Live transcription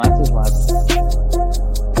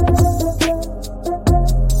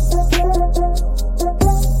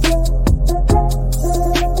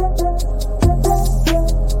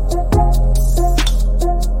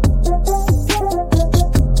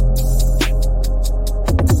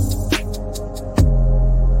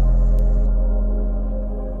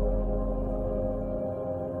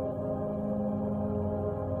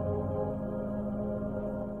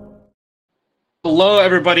Hello,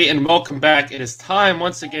 everybody, and welcome back. It is time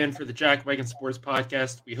once again for the Wagon Sports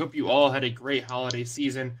Podcast. We hope you all had a great holiday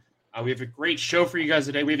season. We have a great show for you guys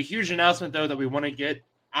today. We have a huge announcement, though, that we want to get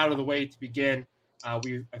out of the way to begin.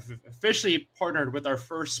 We have officially partnered with our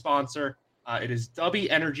first sponsor. It is W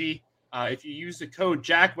Energy. If you use the code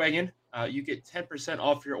JackWagon, you get 10%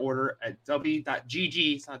 off your order at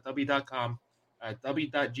w.gg. It's not w.com.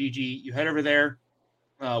 W.gg. You head over there.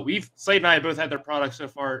 Slade and I both had their products so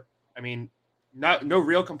far. I mean, no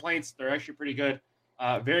real complaints. They're actually pretty good.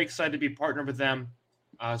 Very excited to be partnered with them.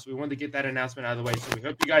 So we wanted to get that announcement out of the way. So we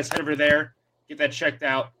hope you guys head over there, get that checked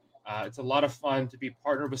out. It's a lot of fun to be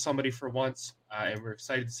partnered with somebody for once, and we're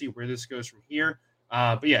excited to see where this goes from here.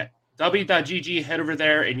 But yeah, w.gg, head over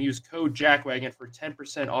there and use code JackWagon for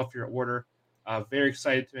 10% off your order. Very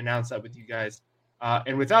excited to announce that with you guys.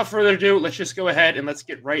 And without further ado, let's just go ahead and let's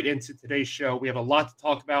get right into today's show. We have a lot to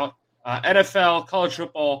talk about. NFL, college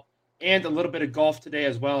football, and a little bit of golf today,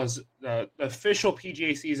 as well as the official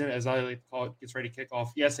PGA season, as I like to call it, gets ready to kick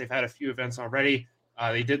off. Yes, they've had a few events already.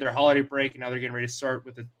 They did their holiday break, and now they're getting ready to start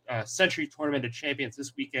with the Sentry Tournament of Champions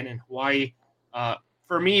this weekend in Hawaii.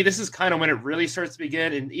 For me, this is kind of when it really starts to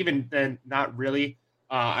begin, and even then, not really.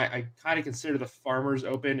 I kind of consider the Farmers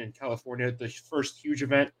Open in California the first huge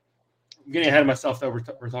event. I'm getting ahead of myself, though.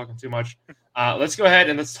 We're talking too much. Let's go ahead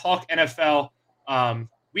and let's talk NFL.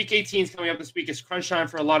 Week 18 is coming up this week. It's crunch time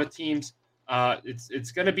for a lot of teams.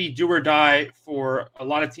 It's going to be do or die for a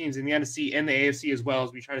lot of teams in the NFC and the AFC, as well,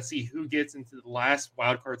 as we try to see who gets into the last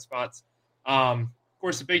wildcard spots. Of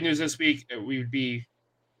course, the big news this week, we would be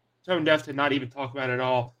tone deaf to not even talk about it at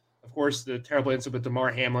all. Of course, the terrible incident with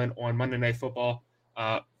Demar Hamlin on Monday Night Football.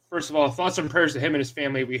 First of all, thoughts and prayers to him and his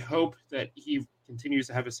family. We hope that he continues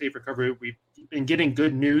to have a safe recovery. We've been getting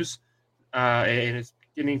good news, and it's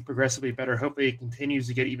getting progressively better. Hopefully it continues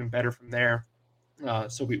to get even better from there.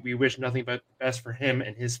 So we wish nothing but the best for him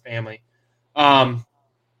and his family. Talking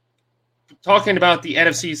about the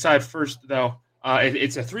NFC side first, though,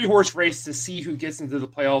 it's a 3-horse race to see who gets into the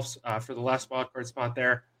playoffs for the last wildcard spot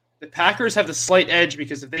there. The Packers have the slight edge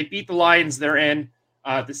because if they beat the Lions, they're in.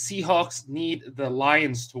 The Seahawks need the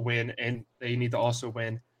Lions to win, and they need to also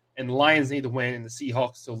win. And the Lions need to win, and the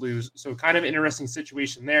Seahawks to lose. So kind of interesting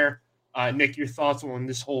situation there. Nick, your thoughts on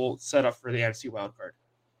this whole setup for the NFC wildcard?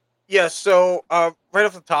 Yeah, so right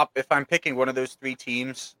off the top, if I'm picking one of those three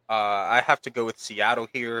teams, I have to go with Seattle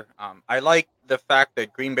here. I like the fact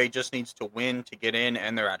that Green Bay just needs to win to get in,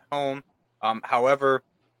 and they're at home. However,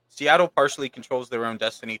 Seattle partially controls their own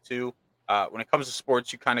destiny, too. When it comes to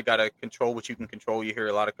sports, you kind of got to control what you can control. You hear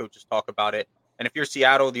a lot of coaches talk about it. And if you're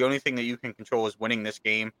Seattle, the only thing that you can control is winning this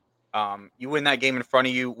game. You win that game in front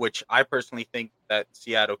of you, which I personally think that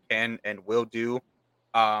Seattle can and will do.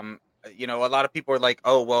 A lot of people are like,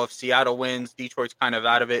 oh, well, if Seattle wins, Detroit's kind of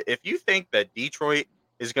out of it. If you think that Detroit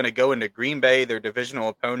is going to go into Green Bay, their divisional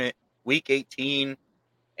opponent, Week 18,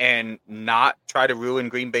 and not try to ruin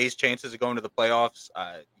Green Bay's chances of going to the playoffs,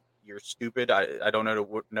 you're stupid. I don't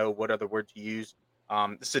know what other word to use.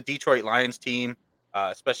 This is a Detroit Lions team,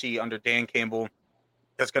 especially under Dan Campbell,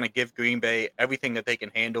 that's going to give Green Bay everything that they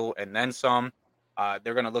can handle and then some.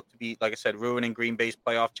 They're going to look to be, like I said, ruining Green Bay's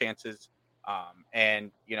playoff chances.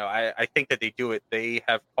 I think that they do it. They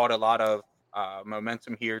have caught a lot of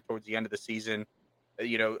momentum here towards the end of the season.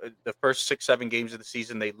 The first 6-7 games of the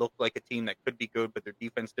season, they looked like a team that could be good, but their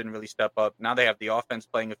defense didn't really step up. Now they have the offense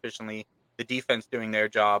playing efficiently, the defense doing their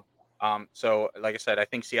job. So, like I said, I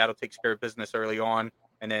think Seattle takes care of business early on,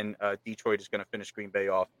 and then Detroit is going to finish Green Bay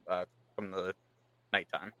off from the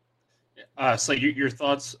nighttime. So your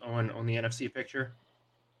thoughts on the NFC picture?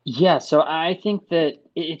 Yeah, so I think that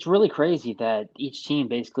it's really crazy that each team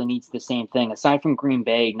basically needs the same thing. Aside from Green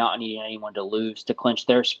Bay not needing anyone to lose to clinch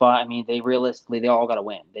their spot, I mean, they all got to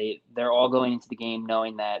win. They're all going into the game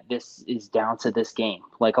knowing that this is down to this game.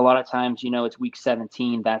 Like a lot of times, it's week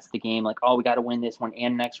 17, that's the game. Like, oh, we got to win this one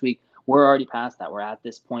and next week. We're already past that. We're at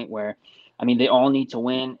this point where, I mean, they all need to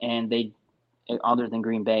win, and they, other than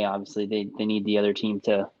Green Bay, obviously, they need the other team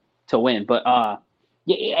to win. But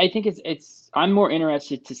yeah, I think it's. I'm more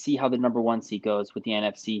interested to see how the number 1 seed goes with the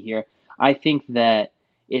NFC here. I think that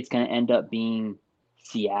it's going to end up being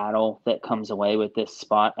Seattle that comes away with this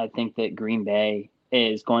spot. I think that Green Bay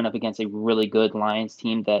is going up against a really good Lions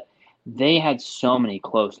team that they had so many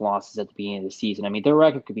close losses at the beginning of the season. I mean, their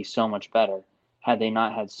record could be so much better had they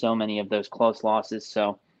not had so many of those close losses.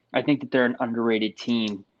 So I think that they're an underrated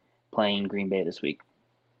team playing Green Bay this week.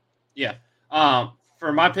 Yeah.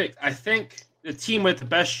 For my pick, I think the team with the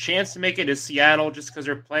best chance to make it is Seattle, just because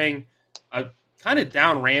they're playing a kind of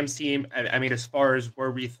down Rams team. I mean, as far as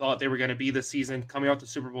where we thought they were going to be this season, coming off the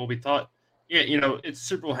Super Bowl, we thought, yeah, it's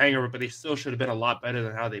Super Bowl hangover, but they still should have been a lot better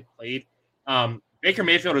than how they played. Baker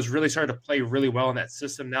Mayfield has really started to play really well in that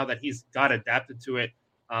system now that he's got adapted to it.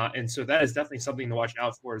 And so that is definitely something to watch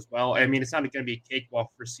out for as well. I mean, it's not going to be a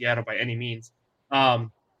cakewalk for Seattle by any means.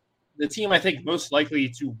 The team I think most likely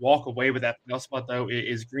to walk away with that playoff spot, though,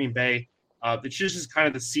 is Green Bay. It's just kind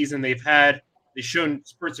of the season they've had. They've shown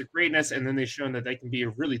spurts of greatness, and then they've shown that they can be a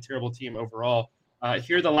really terrible team overall.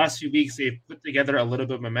 Here, the last few weeks, they've put together a little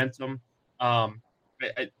bit of momentum.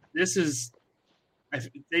 They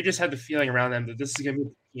just had the feeling around them that this is going to be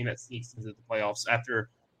the team that sneaks into the playoffs after,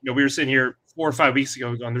 we were sitting here 4 or 5 weeks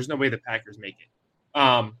ago going, there's no way the Packers make it.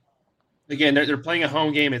 Again, they're playing a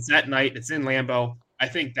home game. It's at night. It's in Lambeau. I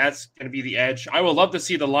think that's going to be the edge. I would love to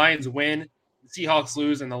see the Lions win, the Seahawks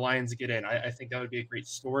lose, and the Lions get in. I think that would be a great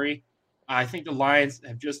story. I think the Lions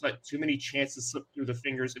have just let too many chances slip through the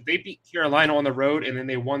fingers. If they beat Carolina on the road and then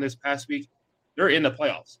they won this past week, they're in the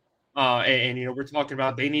playoffs. We're talking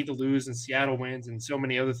about they need to lose and Seattle wins and so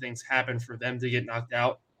many other things happen for them to get knocked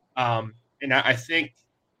out. I think,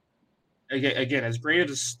 again, as great of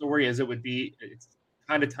a story as it would be, it's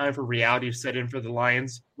kind of time for reality to set in for the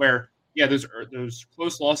Lions where, yeah, those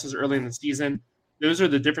close losses early in the season, those are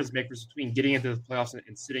the difference makers between getting into the playoffs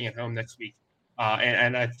and sitting at home next week.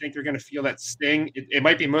 And I think they're going to feel that sting. It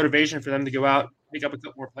might be motivation for them to go out, pick up a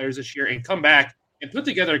couple more players this year, and come back and put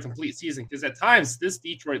together a complete season. Because at times, this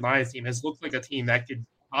Detroit Lions team has looked like a team that could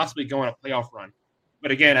possibly go on a playoff run.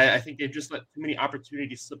 But again, I think they've just let too many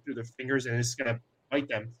opportunities slip through their fingers, and it's going to bite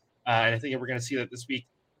them. And I think we're going to see that this week.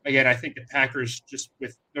 Again, I think the Packers, just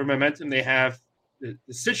with their momentum they have, the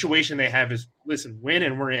situation they have is, listen, win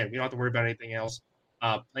and we're in. We don't have to worry about anything else.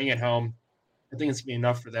 Playing at home, I think it's going to be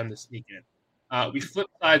enough for them to sneak in. We flip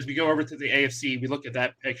sides. We go over to the AFC. We look at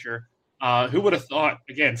that picture. Who would have thought,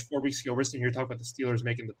 again, 4 weeks ago, we're sitting here talking about the Steelers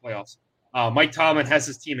making the playoffs. Mike Tomlin has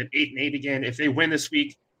his team at 8-8 again. If they win this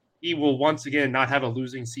week, he will once again not have a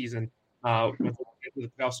losing season. If we get to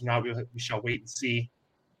the playoffs or not, we shall wait and see.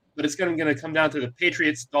 But it's going to come down to the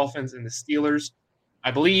Patriots, Dolphins, and the Steelers.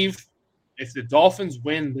 I believe if the Dolphins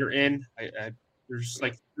win, they're in. There's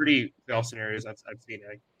like 30 playoff scenarios I've seen.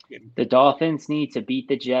 The Dolphins need to beat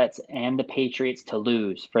the Jets and the Patriots to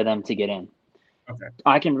lose for them to get in. Okay.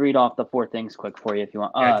 I can read off the 4 things quick for you if you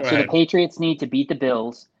want. Yeah, so the Patriots need to beat the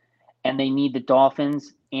Bills, and they need the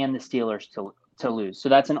Dolphins and the Steelers to lose. So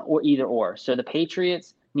that's an either or. So the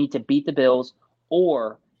Patriots need to beat the Bills,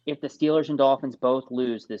 or if the Steelers and Dolphins both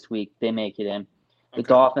lose this week, they make it in. The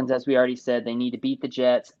Dolphins, as we already said, they need to beat the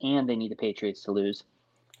Jets and they need the Patriots to lose.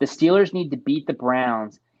 The Steelers need to beat the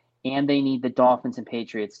Browns and they need the Dolphins and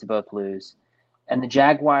Patriots to both lose. And the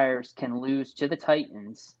Jaguars can lose to the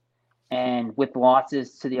Titans, and with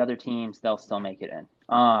losses to the other teams, they'll still make it in.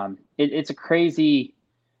 It's a crazy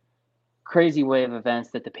way of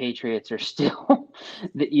events that the Patriots are still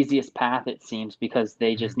the easiest path, it seems, because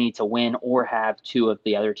they just need to win or have 2 of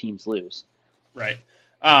the other teams lose. Right.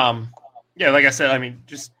 Yeah, like I said, I mean,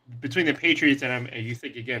 just between the Patriots and you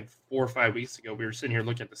think, again, 4 or 5 weeks ago, we were sitting here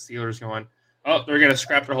looking at the Steelers going, oh, they're going to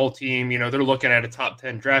scrap their whole team. They're looking at a top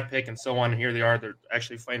 10 draft pick and so on. And here they are. They're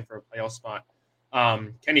actually fighting for a playoff spot.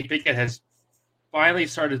 Kenny Pickett has finally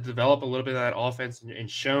started to develop a little bit of that offense and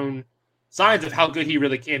shown signs of how good he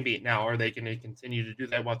really can be. Now, are they going to continue to do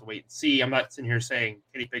that? We'll have to wait and see. I'm not sitting here saying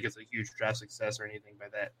Kenny Pickett's a huge draft success or anything by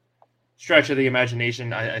that stretch of the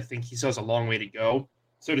imagination. I think he still has a long way to go.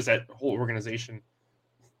 So does that whole organization.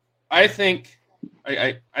 I think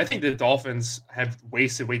the Dolphins have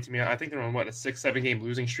wasted way too many. I think they're on, a 6-7 game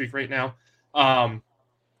losing streak right now.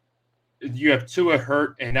 You have Tua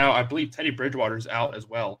hurt, and now I believe Teddy Bridgewater's out as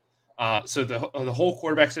well. So the whole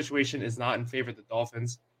quarterback situation is not in favor of the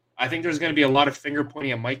Dolphins. I think there's going to be a lot of finger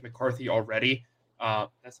pointing at Mike McCarthy already.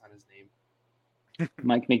 That's not his name.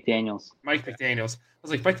 Mike McDaniels. Mike McDaniels. I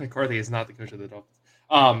was like, Mike McCarthy is not the coach of the Dolphins.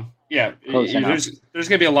 There's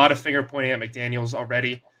going to be a lot of finger pointing at McDaniels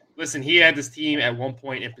already. Listen, he had this team at one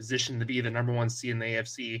point in position to be the number 1 seed in the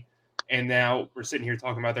AFC, and now we're sitting here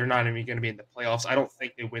talking about they're not even going to be in the playoffs. I don't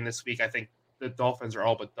think they win this week. I think the Dolphins are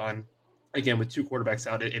all but done. Again, with 2 quarterbacks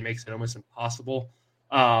out, it makes it almost impossible.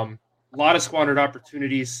 A lot of squandered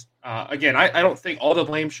opportunities. Again, I don't think all the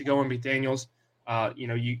blame should go on McDaniels.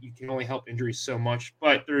 You can only help injuries so much,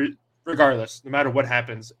 but regardless, no matter what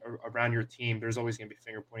happens around your team, there's always going to be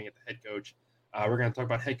finger pointing at the head coach. We're going to talk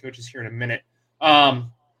about head coaches here in a minute.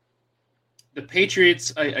 The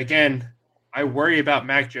Patriots, again, I worry about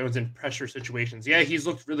Mac Jones in pressure situations. Yeah, he's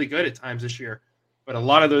looked really good at times this year, but a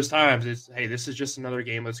lot of those times it's, hey, this is just another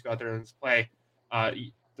game. Let's go out there and let's play.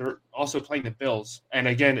 They're also playing the Bills. And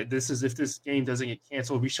again, this is if this game doesn't get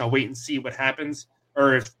canceled, we shall wait and see what happens.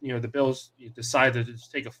 Or if, the Bills decide to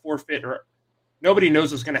just take a forfeit, or nobody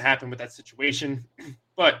knows what's going to happen with that situation.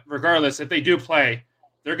 But regardless, if they do play,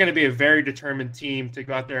 they're going to be a very determined team to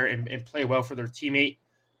go out there and play well for their teammate.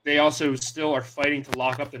 They also still are fighting to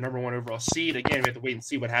lock up the number 1 overall seed. Again, we have to wait and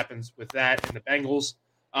see what happens with that and the Bengals.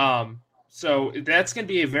 So that's going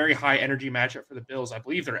to be a very high energy matchup for the Bills. I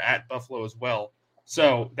believe they're at Buffalo as well.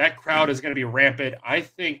 So that crowd is going to be rampant. I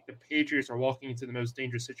think the Patriots are walking into the most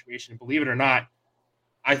dangerous situation. Believe it or not,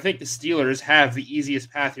 I think the Steelers have the easiest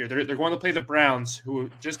path here. They're going to play the Browns, who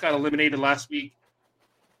just got eliminated last week,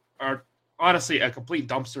 are honestly a complete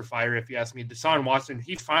dumpster fire, if you ask me. Deshaun Watson,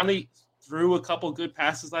 he finally threw a couple good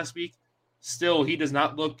passes last week. Still, he does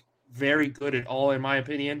not look very good at all, in my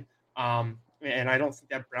opinion. And I don't think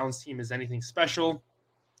that Browns team is anything special.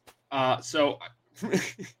 So,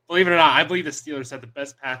 believe it or not, I believe the Steelers have the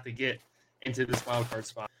best path to get into this wild card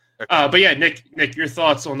spot. But yeah, Nick, your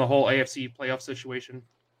thoughts on the whole AFC playoff situation?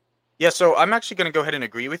 Yeah, so I'm actually going to go ahead and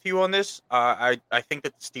agree with you on this. I think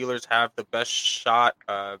that the Steelers have the best shot,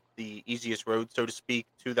 the easiest road, so to speak,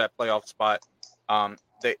 to that playoff spot.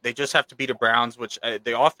 They just have to beat the Browns, which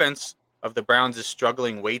the offense of the Browns is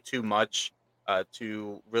struggling way too much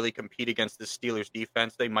to really compete against the Steelers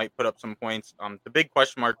defense. They might put up some points. The big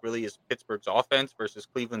question mark really is Pittsburgh's offense versus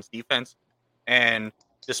Cleveland's defense. And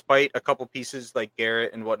despite a couple pieces like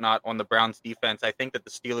Garrett and whatnot on the Browns defense, I think that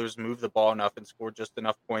the Steelers move the ball enough and score just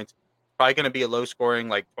enough points. Probably going to be a low scoring,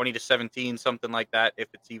 like 20-17, something like that, if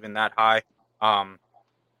it's even that high.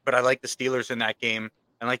 But I like the Steelers in that game.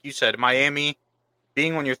 And like you said, Miami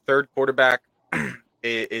being on your third quarterback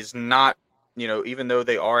is not, even though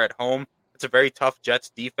they are at home, it's a very tough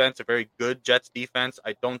Jets defense, a very good Jets defense.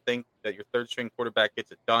 I don't think that your third string quarterback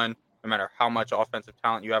gets it done, no matter how much offensive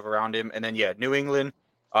talent you have around him. And then, New England,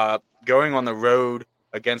 going on the road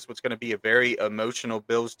against what's going to be a very emotional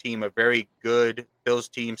Bills team, a very good Bills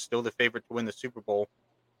team, still the favorite to win the Super Bowl.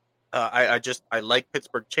 I like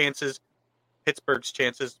Pittsburgh's chances.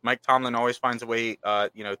 Mike Tomlin always finds a way,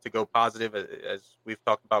 to go positive, as we've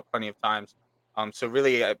talked about plenty of times. So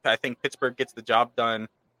really, I think Pittsburgh gets the job done,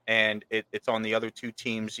 and it's on the other two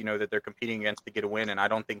teams, that they're competing against to get a win. And I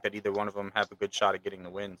don't think that either one of them have a good shot at getting the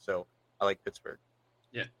win. So I like Pittsburgh.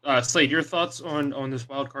 Yeah. Slade, your thoughts on this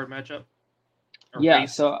wild card matchup? Yeah,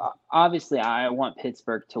 so obviously I want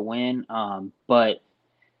Pittsburgh to win, but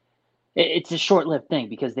it's a short-lived thing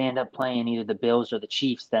because they end up playing either the Bills or the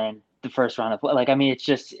Chiefs then the first round of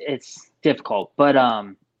it's difficult. But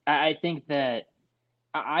I think that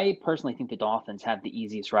I personally think the Dolphins have the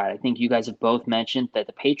easiest ride. I think you guys have both mentioned that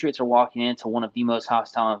the Patriots are walking into one of the most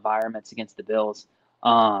hostile environments against the Bills.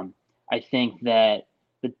 I think that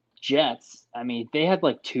the Jets, they had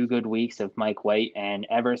like 2 good weeks of Mike White, and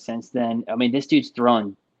ever since then, this dude's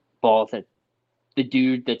throwing balls at the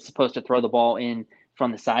dude that's supposed to throw the ball in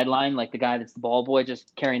from the sideline, like the guy that's the ball boy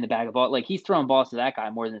just carrying the bag of ball. Like, he's throwing balls to that guy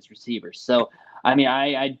more than his receivers. So,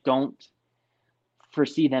 I don't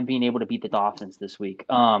foresee them being able to beat the Dolphins this week.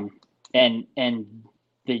 And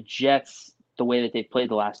the Jets, the way that they've played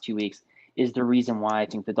the last 2 weeks, is the reason why I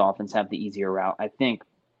think the Dolphins have the easier route. I think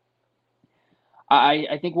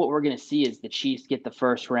what we're going to see is the Chiefs get the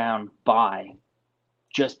first round bye,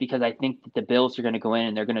 just because I think that the Bills are going to go in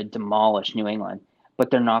and they're going to demolish New England, but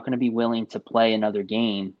they're not going to be willing to play another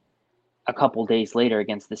game a couple days later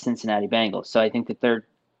against the Cincinnati Bengals. So I think that they're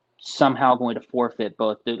somehow going to forfeit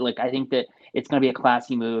both. I think that it's going to be a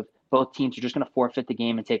classy move. Both teams are just going to forfeit the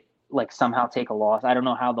game and somehow take a loss. I don't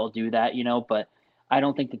know how they'll do that, but I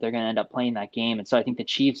don't think that they're going to end up playing that game. And so I think the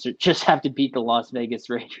Chiefs just have to beat the Las Vegas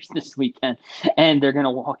Raiders this weekend, and they're going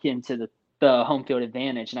to walk into the home field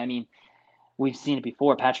advantage. And we've seen it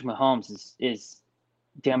before. Patrick Mahomes is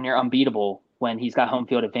damn near unbeatable when he's got home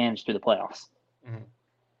field advantage through the playoffs. Mm-hmm.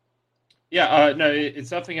 Yeah, no,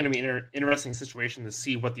 it's definitely going to be an interesting situation to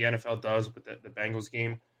see what the NFL does with the Bengals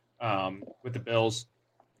game, with the Bills.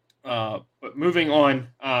 But moving on,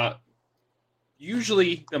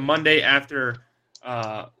 usually the Monday after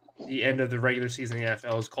the end of the regular season in the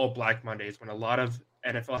NFL is called Black Monday. It's when a lot of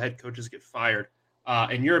NFL head coaches get fired.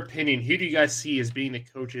 In your opinion, who do you guys see as being the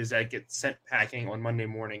coaches that get sent packing on Monday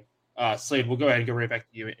morning? Slade, we'll go ahead and go right back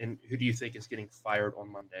to you. And who do you think is getting fired on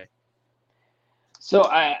Monday? So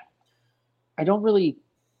I don't really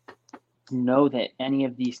know that any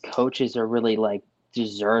of these coaches are really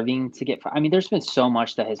deserving to get fired. There's been so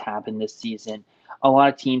much that has happened this season. A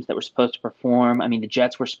lot of teams that were supposed to perform. The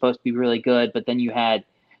Jets were supposed to be really good, but then you had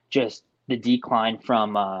just the decline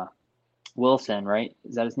from Wilson, right?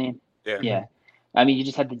 Is that his name? Yeah. You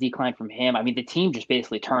just had the decline from him. The team just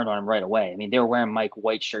basically turned on him right away. They were wearing Mike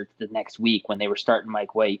White shirts the next week when they were starting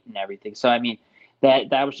Mike White and everything. So,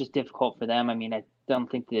 that was just difficult for them. I don't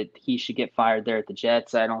think that he should get fired there at the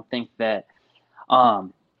Jets. I don't think that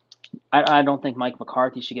I don't think Mike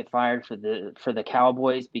McCarthy should get fired for the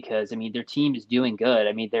Cowboys because I mean their team is doing good.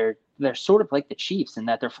 I mean they're sort of like the Chiefs in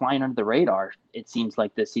that they're flying under the radar. It seems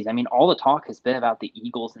like this season. I mean all the talk has been about the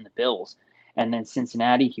Eagles and the Bills, and then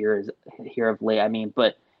Cincinnati here of late. I mean,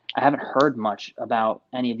 but I haven't heard much about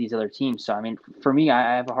any of these other teams. So I mean, for me,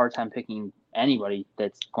 I have a hard time picking anybody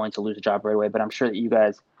that's going to lose a job right away. But I'm sure that you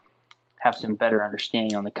guys have some better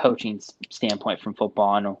understanding on the coaching standpoint from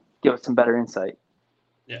football and will give us some better insight.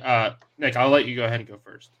 Yeah, Nick, I'll let you go ahead and go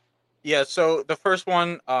first. Yeah, so the first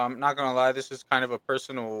one, not gonna lie, this is kind of a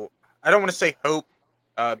personal. I don't want to say hope,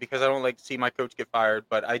 because I don't like to see my coach get fired,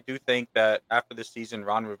 but I do think that after this season,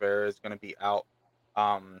 Ron Rivera is going to be out.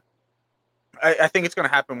 Um, I think it's going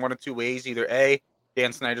to happen one of two ways. Either A,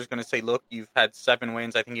 Dan Snyder's going to say, "Look, you've had 7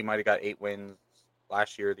 wins. I think you might have got 8 wins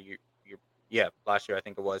last year. Last year I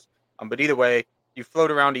think it was. But either way, you float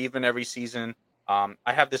around even every season. I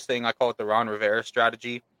have this thing I call it the Ron Rivera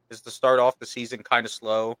strategy: is to start off the season kind of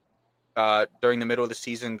slow. During the middle of the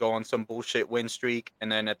season, go on some bullshit win streak,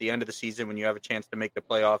 and then at the end of the season, when you have a chance to make the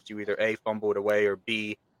playoffs, you either A, fumble it away, or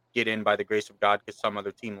B, get in by the grace of God because some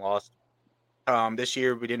other team lost. This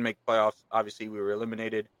year, we didn't make the playoffs. Obviously, we were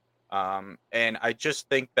eliminated. And I just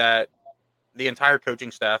think that the entire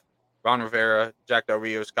coaching staff, Ron Rivera, Jack Del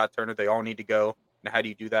Rio, Scott Turner, they all need to go. And how do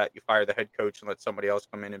you do that? You fire the head coach and let somebody else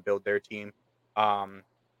come in and build their team.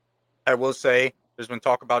 I will say there's been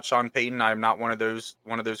talk about Sean Payton. I'm not one of those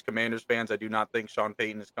Commanders fans. I do not think Sean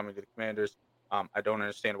Payton is coming to the Commanders. I don't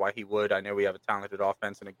understand why he would. I know we have a talented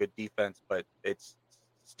offense and a good defense, but it's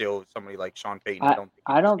still somebody like Sean Payton. I don't think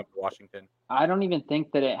he's coming to Washington. I don't even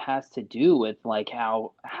think that it has to do with like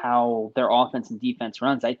how their offense and defense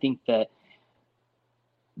runs. I think that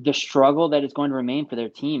the struggle that is going to remain for their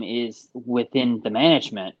team is within the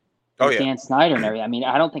management. Dan Snyder and everything. I mean,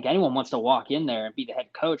 I don't think anyone wants to walk in there and be the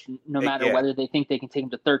head coach, no matter whether they think they can take them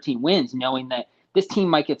to 13 wins, knowing that this team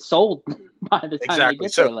might get sold by the time they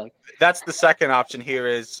get there. Like, that's the second option here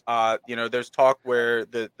is, there's talk where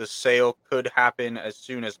the sale could happen as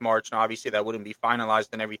soon as March. Now, obviously, that wouldn't be finalized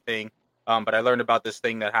and everything. But I learned about this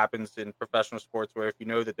thing that happens in professional sports where if you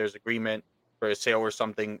know that there's agreement for a sale or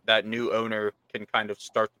something, that new owner can kind of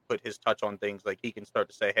start to put his touch on things. Like he can start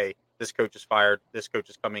to say, hey, this coach is fired, this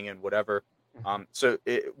coach is coming in, whatever.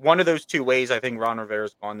 One of those two ways I think Ron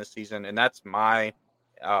Rivera's gone this season, and that's my,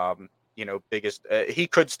 biggest. He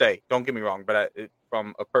could stay, don't get me wrong, but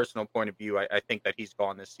from a personal point of view, I think that he's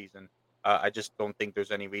gone this season. I just don't think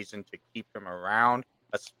there's any reason to keep him around,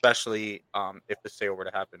 especially if the sale were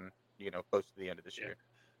to happen, close to the end of this year.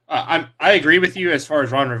 I agree with you as far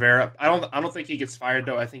as Ron Rivera. I don't think he gets fired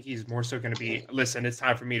though. I think he's more so going to be, listen, it's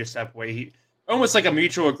time for me to step away. Almost like a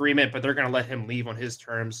mutual agreement, but they're going to let him leave on his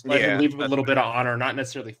terms. Let him leave with a little bit of honor, not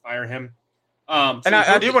necessarily fire him.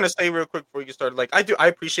 I do want to say real quick before you get started, like I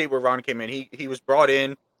appreciate where Ron came in. He was brought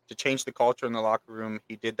in to change the culture in the locker room.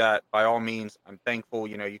 He did that by all means. I'm thankful.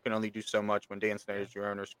 You can only do so much when Dan Snyder's your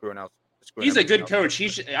owner screwing out. He's a good coach.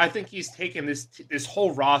 I think he's taken this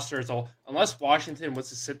whole roster. So unless Washington wants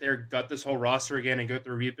to sit there, gut this whole roster again, and go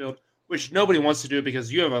through a rebuild, which nobody wants to do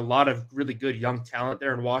because you have a lot of really good young talent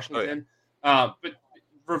there in Washington. But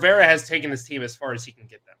Rivera has taken this team as far as he can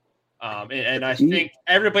get them. And I think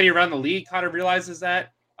everybody around the league kind of realizes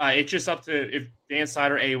that. It's just up to if Dan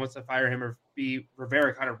Snyder A wants to fire him or B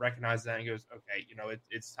Rivera kind of recognizes that and goes, okay,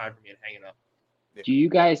 it's time for me to hang it up. Do you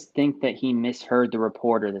guys think that he misheard the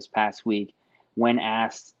reporter this past week when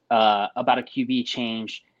asked about a QB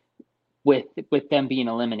change with them being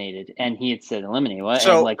eliminated? And he had said eliminated. What?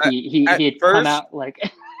 So, and like he had come out like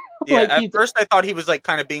at first I thought he was like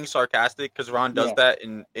kind of being sarcastic because Ron does that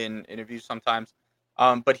in interviews sometimes.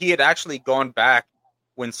 But he had actually gone back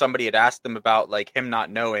when somebody had asked him about like him not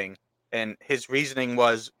knowing, and his reasoning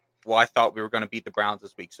was, well, I thought we were going to beat the Browns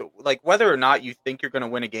this week. So, like, whether or not you think you're going to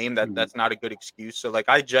win a game, that's not a good excuse. So, like,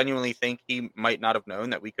 I genuinely think he might not have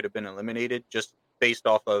known that we could have been eliminated just based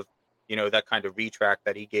off of, that kind of retract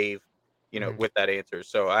that he gave, with that answer.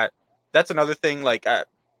 So, that's another thing. Like,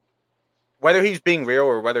 whether he's being real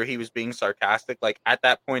or whether he was being sarcastic, like, at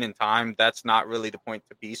that point in time, that's not really the point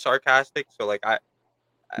to be sarcastic. So, like, I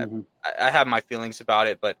have my feelings about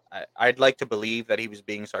it, but I'd like to believe that he was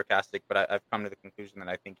being sarcastic, but I've come to the conclusion that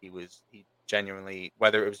I think he genuinely,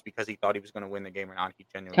 whether it was because he thought he was going to win the game or not, he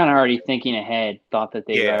genuinely kind of already thinking ahead, thought that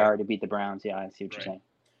they had already beat the Browns. Yeah, I see what you're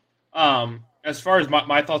saying. As far as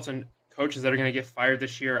my thoughts on coaches that are going to get fired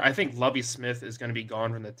this year, I think Lovie Smith is going to be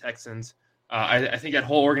gone from the Texans. I think that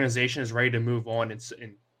whole organization is ready to move on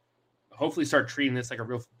and hopefully start treating this like a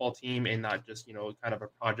real football team and not just, kind of a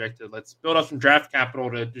project to let's build up some draft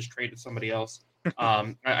capital to just trade to somebody else.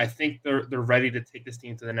 I think they're ready to take this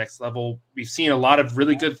team to the next level. We've seen a lot of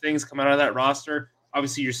really good things come out of that roster.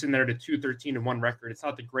 Obviously, you're sitting there at a 2-13-1 record. It's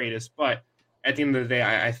not the greatest, but at the end of the day,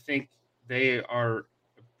 I think they are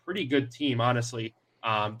a pretty good team, honestly.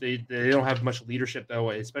 They don't have much leadership,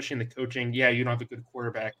 though, especially in the coaching. Yeah, you don't have a good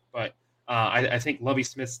quarterback, but I think Lovie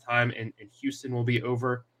Smith's time in Houston will be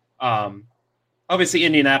over. Obviously,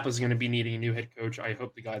 Indianapolis is going to be needing a new head coach. I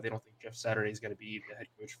hope they don't think Jeff Saturday is going to be the head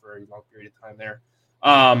coach for a long period of time there.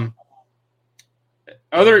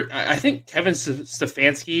 I think Kevin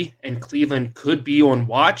Stefanski and Cleveland could be on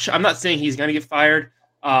watch. I'm not saying he's going to get fired.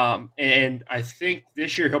 And I think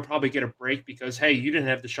this year he'll probably get a break because, hey, you didn't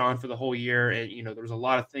have Deshaun for the whole year. And, there was a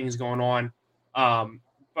lot of things going on.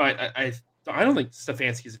 But I don't think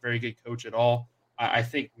Stefanski is a very good coach at all. I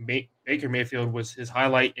think Baker Mayfield was his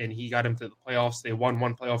highlight, and he got him to the playoffs. They won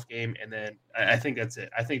one playoff game, and then I think that's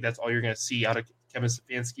it. I think that's all you're going to see out of Kevin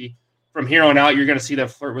Stefanski. From here on out, you're going to see them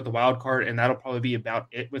flirt with the wild card, and that'll probably be about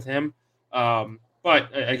it with him. But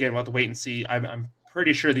again, we'll have to wait and see. I'm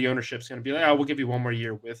pretty sure the ownership's going to be like, we'll give you one more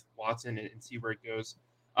year with Watson and see where it goes.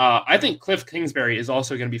 I think Cliff Kingsbury is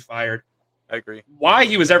also going to be fired. I agree. Why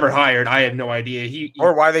he was ever hired, I have no idea.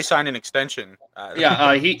 Or why they signed an extension.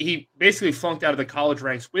 He basically flunked out of the college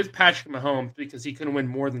ranks with Patrick Mahomes because he couldn't win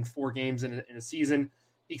more than 4 games in a season.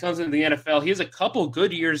 He comes into the NFL. He has a couple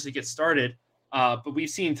good years to get started, but we've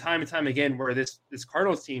seen time and time again where this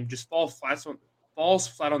Cardinals team just falls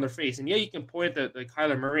flat on their face. And, yeah, you can point at the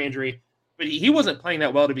Kyler Murray injury, but he wasn't playing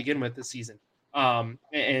that well to begin with this season.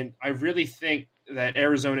 And I really think that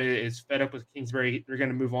Arizona is fed up with Kingsbury. They're going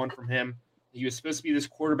to move on from him. He was supposed to be this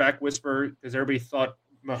quarterback whisperer because everybody thought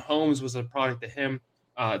Mahomes was a product of him.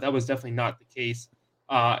 That was definitely not the case.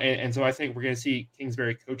 And so I think we're going to see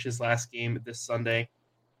Kingsbury coach his last game this Sunday.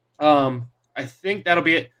 I think that'll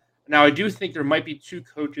be it. Now, I do think there might be 2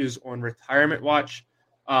 coaches on retirement watch.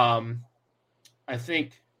 I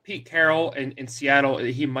think Pete Carroll in Seattle,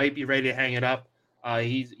 he might be ready to hang it up.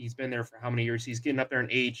 He's been there for how many years? He's getting up there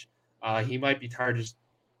in age. He might be tired of just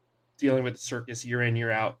dealing with the circus year in,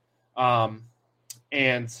 year out.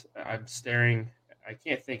 And I'm staring. I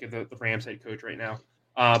can't think of the Rams head coach right now.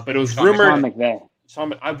 But it was rumored.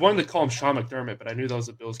 Sean McVay. I wanted to call him Sean McDermott, but I knew that was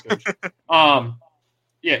the Bills coach. Sean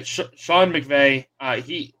McVay.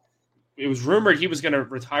 It was rumored he was going to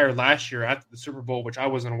retire last year after the Super Bowl, which I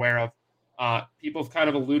wasn't aware of. People have kind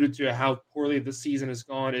of alluded to how poorly this season has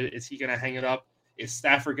gone. Is he going to hang it up? Is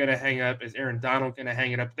Stafford going to hang it up? Is Aaron Donald going to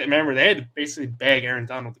hang it up? Remember, they had to basically beg Aaron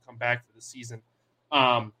Donald to come back for the season.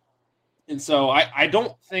 And so I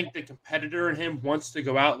don't think the competitor in him wants to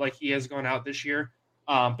go out like he has gone out this year.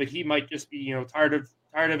 But he might just be, tired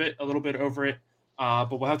of it, a little bit over it.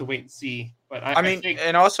 But we'll have to wait and see. But I think,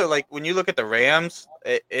 and also like when you look at the Rams,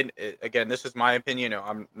 again, this is my opinion.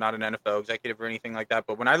 I'm not an NFL executive or anything like that.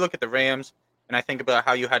 But when I look at the Rams and I think about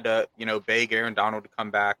how you had to, beg Aaron Donald to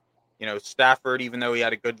come back, Stafford, even though he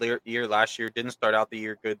had a good year last year, didn't start out the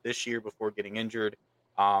year good this year before getting injured.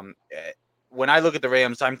 When I look at the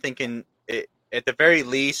Rams, I'm thinking at the very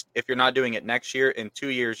least, if you're not doing it next year, in 2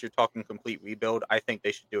 years, you're talking complete rebuild. I think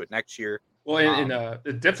they should do it next year. Well,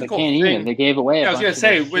 the difficult thing they gave away. I was going to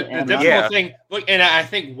say with the difficult thing. Look, and I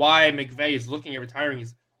think why McVay is looking at retiring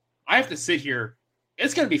is I have to sit here.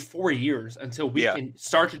 It's going to be 4 years until we can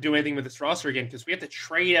start to do anything with this roster again because we have to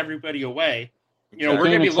trade everybody away. We're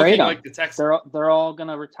going to be looking like the Texans. They're all going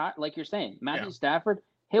to retire, like you're saying. Matthew Stafford,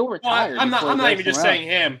 he'll retire. Well, I'm not even just saying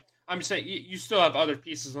him. I'm just saying you still have other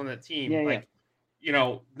pieces on that team,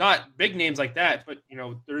 not big names like that, but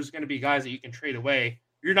there's going to be guys that you can trade away.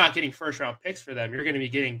 You're not getting first round picks for them. You're going to be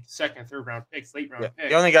getting second, third round picks, late round picks.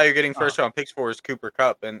 The only guy you're getting first round picks for is Cooper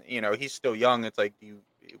Kupp, and he's still young. It's like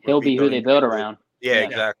he'll be who they build around. Yeah,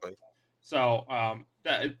 exactly. So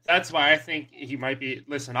that's why I think he might be.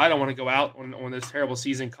 Listen, I don't want to go out on this terrible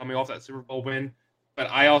season coming off that Super Bowl win, but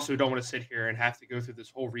I also don't want to sit here and have to go through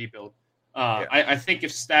this whole rebuild. I think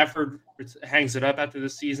if Stafford hangs it up after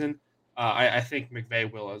this season, I think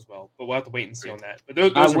McVay will as well. But we'll have to wait and see on that. But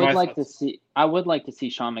those I would like to see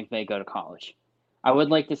Sean McVay go to college. I would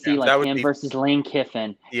like to see him versus Lane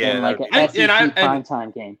Kiffin in like an SEC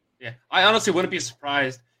primetime game. Yeah, I honestly wouldn't be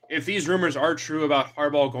surprised if these rumors are true about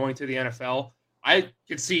Harbaugh going to the NFL. I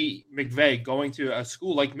could see McVay going to a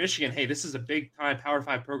school like Michigan. Hey, this is a big-time Power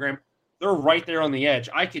 5 program. They're right there on the edge.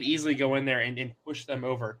 I could easily go in there and push them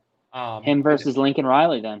over. Him versus Lincoln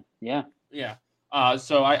Riley then. Yeah. Yeah.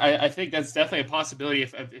 So I think that's definitely a possibility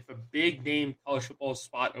if a big-name college football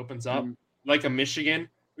spot opens up, like a Michigan,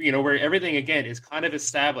 where everything, again, is kind of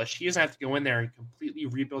established. He doesn't have to go in there and completely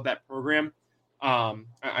rebuild that program.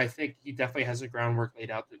 I think he definitely has the groundwork laid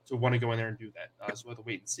out to want to go in there and do that. So we'll have to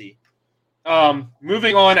wait and see.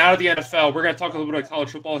 Moving on out of the NFL, we're going to talk a little bit of college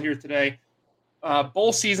football here today.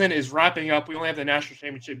 Bowl season is wrapping up. We only have the national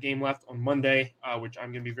championship game left on Monday, which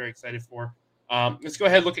I'm going to be very excited for. Let's go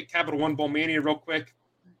ahead and look at Capital One Bowl Mania real quick.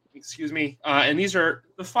 Excuse me. And these are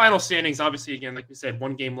the final standings. Obviously, again, like we said,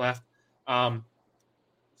 one game left.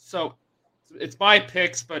 So it's my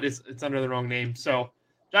picks, but it's under the wrong name. So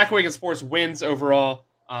Jack Wagon Sports wins overall.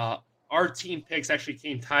 Our team picks actually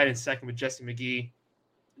came tied in second with Jesse McGee.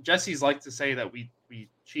 Jesse's like to say that we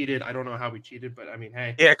cheated. I don't know how we cheated, but I mean,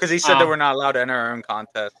 hey. Yeah, because he said that we're not allowed to enter our own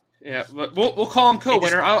contest. Yeah, but we'll call him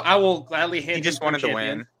co-winner. I will gladly hand him. He just wanted to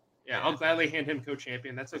win. Yeah, I'll gladly hand him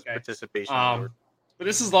co-champion. That's okay. Participation. But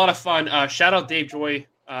this is a lot of fun. Shout out Dave Joy,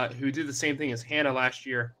 who did the same thing as Hannah last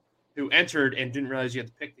year, who entered and didn't realize you had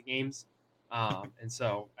to pick the games. And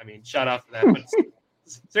so, I mean, shout out for that. But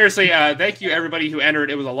seriously, thank you everybody who entered.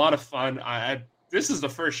 It was a lot of fun. This is the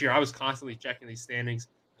first year I was constantly checking these standings.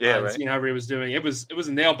 Yeah, right. Seeing how everybody was doing. It was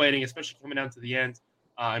nail biting, especially coming down to the end.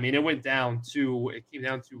 I mean, it came down to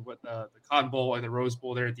what the Cotton Bowl and the Rose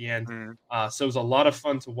Bowl there at the end. Mm-hmm. So it was a lot of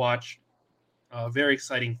fun to watch. Very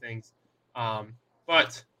exciting things.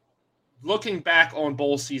 But looking back on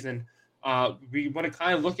bowl season, we want to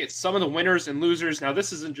kind of look at some of the winners and losers. Now,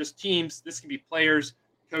 this isn't just teams. This can be players,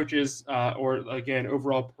 coaches, or, again,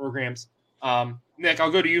 overall programs. Nick,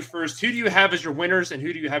 I'll go to you first. Who do you have as your winners and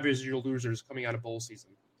who do you have as your losers coming out of bowl season?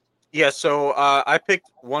 Yeah, so I picked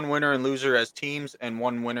one winner and loser as teams and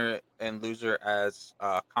one winner and loser as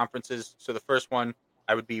conferences. So the first one,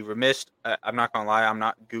 I would be remiss. I'm not going to lie. I'm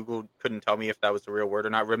not Googled. Couldn't tell me if that was the real word or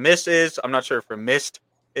not. Remiss is. I'm not sure if remissed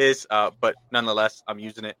is, but nonetheless, I'm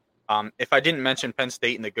using it. If I didn't mention Penn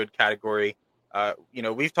State in the good category,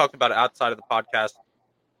 we've talked about it outside of the podcast.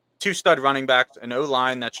 2 stud running backs, an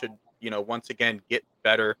O-line that should, once again, get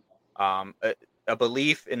better. A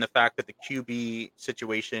belief in the fact that the QB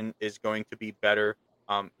situation is going to be better.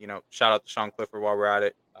 Shout out to Sean Clifford while we're at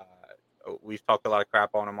it. We've talked a lot of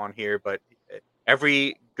crap on him on here, but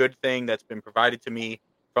every good thing that's been provided to me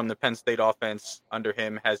from the Penn State offense under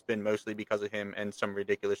him has been mostly because of him and some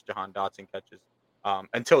ridiculous Jahan Dotson catches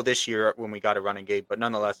until this year when we got a running game. But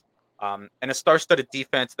nonetheless, and a star-studded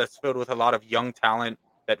defense that's filled with a lot of young talent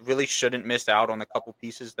that really shouldn't miss out on a couple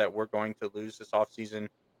pieces that we're going to lose this offseason.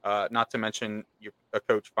 Not to mention a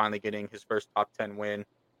coach finally getting his first top 10 win.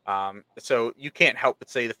 So you can't help but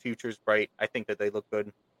say the future's bright. I think that they look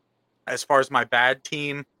good. As far as my bad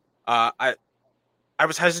team, I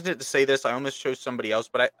was hesitant to say this. I almost chose somebody else,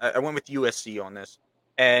 but I went with USC on this.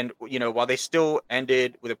 And, while they still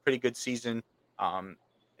ended with a pretty good season,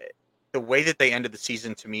 the way that they ended the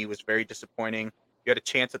season to me was very disappointing. You had a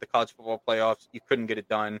chance at the college football playoffs. You couldn't get it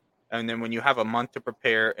done. And then when you have a month to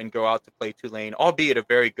prepare and go out to play Tulane, albeit a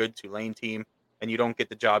very good Tulane team, and you don't get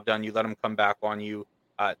the job done, you let them come back on you.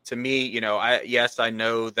 To me, I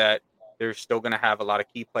know that they're still going to have a lot of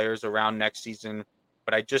key players around next season,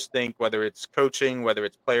 but I just think whether it's coaching, whether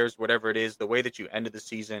it's players, whatever it is, the way that you ended the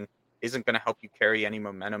season isn't going to help you carry any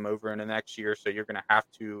momentum over in the next year. So you're going to have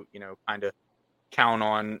to, kind of count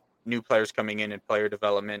on new players coming in and player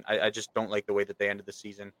development. I just don't like the way that they ended the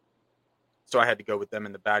season. So I had to go with them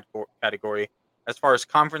in the bad category. As far as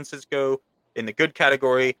conferences go, in the good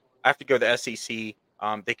category, I have to go the SEC.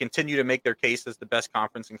 They continue to make their case as the best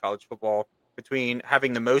conference in college football, between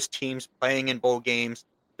having the most teams playing in bowl games,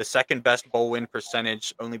 the second best bowl win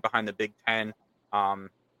percentage, only behind the Big Ten,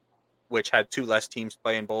 which had 2 less teams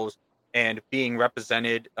play in bowls, and being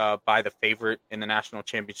represented by the favorite in the national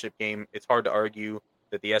championship game. It's hard to argue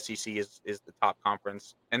that the SEC is the top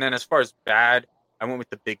conference. And then as far as bad, I went with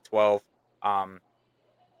the Big 12.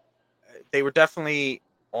 They were definitely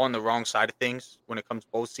on the wrong side of things when it comes to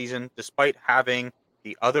bowl season, despite having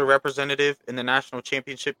the other representative in the national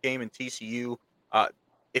championship game in TCU.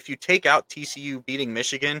 If you take out TCU beating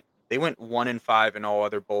Michigan, they went 1-5 in all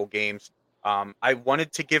other bowl games. I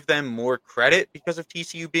wanted to give them more credit because of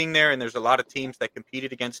TCU being there, and there's a lot of teams that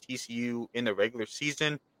competed against TCU in the regular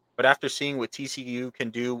season. But after seeing what TCU can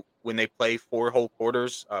do when they play 4 whole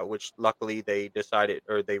quarters, which luckily they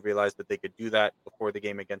realized that they could do that before the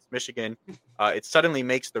game against Michigan, it suddenly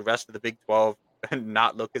makes the rest of the Big 12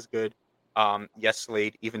 not look as good. Yes,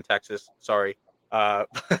 Slade, even Texas, sorry.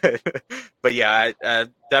 But yeah,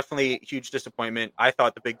 definitely huge disappointment. I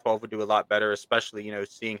thought the Big 12 would do a lot better, especially,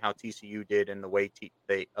 seeing how TCU did and the way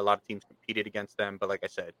a lot of teams competed against them. But like I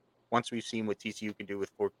said, once we've seen what TCU can do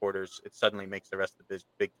with 4 quarters, it suddenly makes the rest of the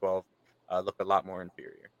Big 12 look a lot more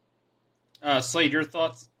inferior. Slade, your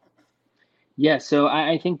thoughts? Yeah, so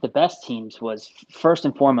I think the best teams was first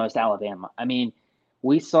and foremost Alabama. I mean,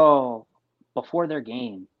 we saw before their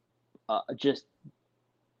game just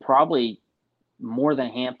probably more than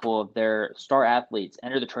a handful of their star athletes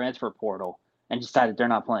enter the transfer portal and decided they're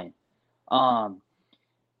not playing.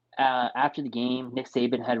 After the game, Nick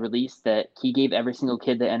Saban had released that he gave every single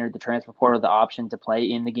kid that entered the transfer portal the option to play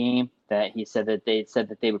in the game, that he said that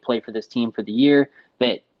they would play for this team for the year,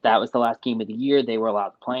 that was the last game of the year. They were allowed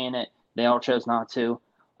to play in it. They all chose not to.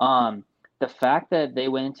 The fact that they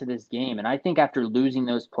went into this game, and I think after losing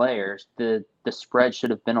those players, the spread should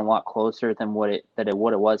have been a lot closer than what it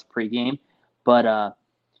was pregame. But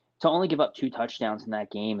to only give up 2 touchdowns in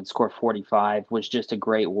that game and score 45 was just a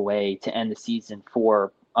great way to end the season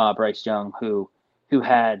for Bryce Young, who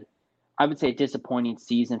had, I would say, a disappointing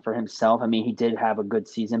season for himself. I mean, he did have a good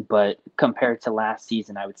season, but compared to last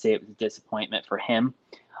season, I would say it was a disappointment for him.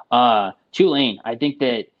 Tulane, I think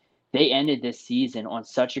that they ended this season on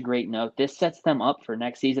such a great note. This sets them up for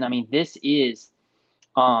next season. I mean, this is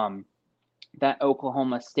that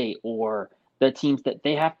Oklahoma State or the teams that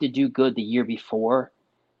they have to do good the year before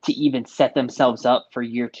to even set themselves up for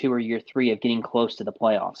year 2 or year 3 of getting close to the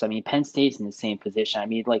playoffs. I mean, Penn State's in the same position. I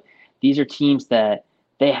mean, like, these are teams that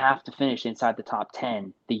they have to finish inside the top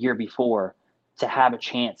 10 the year before to have a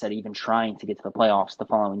chance at even trying to get to the playoffs the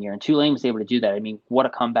following year. And Tulane was able to do that. I mean, what a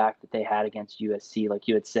comeback that they had against USC, like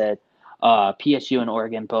you had said. PSU and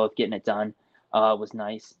Oregon both getting it done was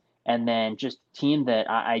nice. And then just a team that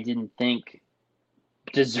I didn't think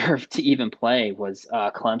deserved to even play was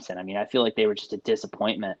Clemson. I mean, I feel like they were just a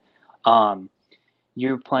disappointment.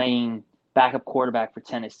 You're playing backup quarterback for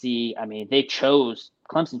Tennessee. I mean,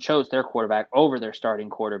 Clemson chose their quarterback over their starting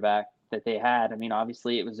quarterback that they had. I mean,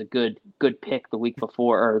 obviously it was a good pick the week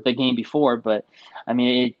before or the game before, but I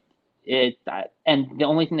mean, and the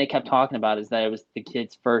only thing they kept talking about is that it was the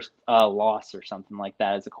kid's first loss or something like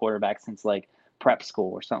that as a quarterback since like prep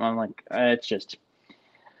school or something. I'm like, it's just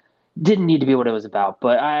didn't need to be what it was about.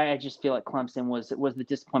 But I just feel like Clemson was the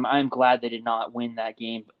disappointment. I'm glad they did not win that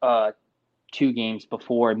game 2 games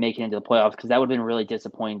before making it into the playoffs, because that would have been really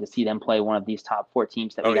disappointing to see them play one of these top 4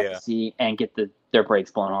 teams that we got to see and get their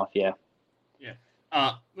breaks blown off. Yeah.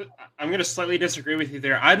 I'm going to slightly disagree with you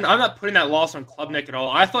there. I'm not putting that loss on Klubnik at all.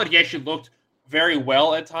 I thought he actually looked very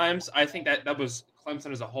well at times. I think that was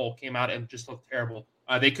Clemson as a whole came out and just looked terrible.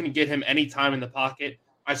 They couldn't get him any time in the pocket.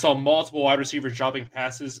 I saw multiple wide receivers dropping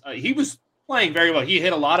passes. He was playing very well. He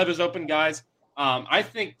hit a lot of his open guys. I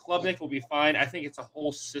think Klubnik will be fine. I think it's a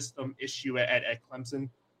whole system issue at Clemson.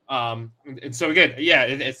 And so, again,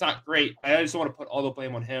 it's not great. I just don't want to put all the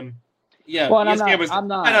blame on him. Yeah, well, ESPN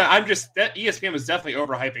ESPN was definitely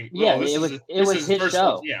overhyping. Yeah, it was his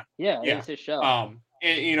show. It was his show.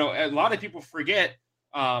 And a lot of people forget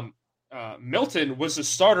Milton was the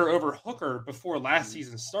starter over Hooker before last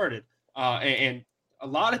season started, and a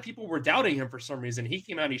lot of people were doubting him for some reason. He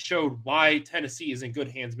came out and he showed why Tennessee is in good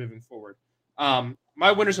hands moving forward.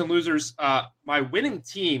 My winners and losers, my winning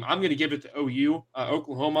team, I'm going to give it to OU,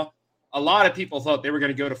 Oklahoma. A lot of people thought they were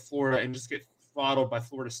going to go to Florida and just get throttled by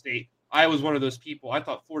Florida State. I was one of those people. I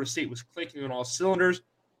thought Florida State was clicking on all cylinders.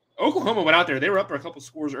 Oklahoma went out there. They were up for a couple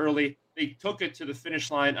scores early. They took it to the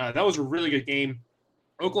finish line. That was a really good game.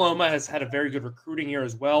 Oklahoma has had a very good recruiting year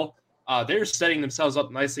as well. They're setting themselves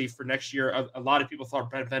up nicely for next year. A lot of people thought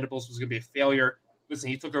Brent Venables was going to be a failure. Listen,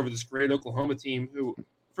 he took over this great Oklahoma team who,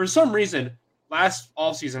 for some reason, last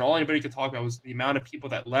offseason, all anybody could talk about was the amount of people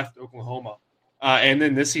that left Oklahoma. And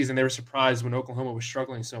then this season, they were surprised when Oklahoma was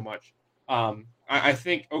struggling so much. I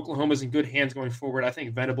think Oklahoma's in good hands going forward. I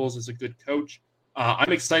think Venables is a good coach.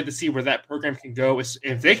 I'm excited to see where that program can go.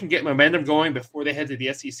 If they can get momentum going before they head to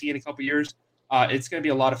the SEC in a couple years, it's going to be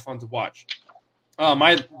a lot of fun to watch.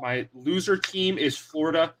 My loser team is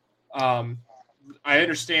Florida. I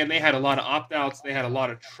understand they had a lot of opt-outs. They had a lot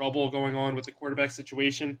of trouble going on with the quarterback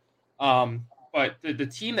situation. But the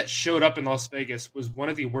team that showed up in Las Vegas was one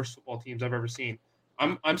of the worst football teams I've ever seen.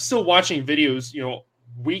 I'm still watching videos,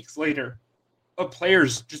 weeks later, of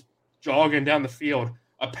players just jogging down the field.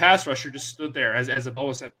 A pass rusher just stood there as a ball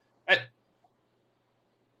was set.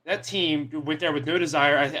 That team went there with no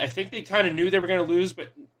desire. I think they kind of knew they were going to lose,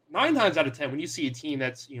 but 9 times out of 10, when you see a team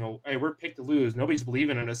that's, hey, we're picked to lose, nobody's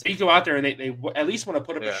believing in us. They go out there and they at least want to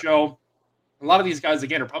put up a show. A lot of these guys,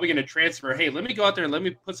 again, are probably going to transfer. Hey, let me go out there and let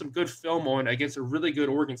me put some good film on against a really good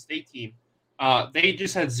Oregon State team. They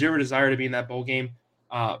just had zero desire to be in that bowl game.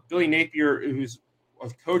 Billy Napier, who's a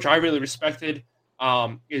coach I really respected,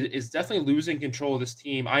 is definitely losing control of this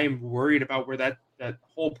team. I am worried about where that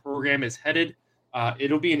whole program is headed.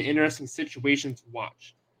 It'll be an interesting situation to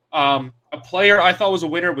watch. A player I thought was a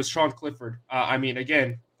winner was Sean Clifford.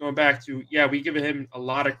 Again, going back to, we give him a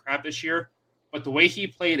lot of crap this year, but the way he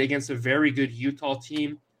played against a very good Utah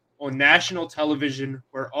team on national television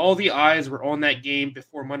where all the eyes were on that game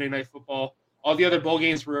before Monday Night Football, All the other bowl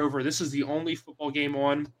games were over. This is the only football game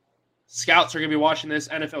on. Scouts are going to be watching this.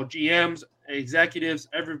 NFL GMs, executives,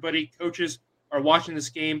 everybody, coaches are watching this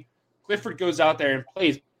game. Clifford goes out there and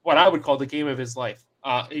plays what I would call the game of his life.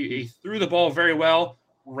 He threw the ball very well,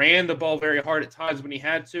 ran the ball very hard at times when he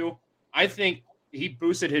had to. I think he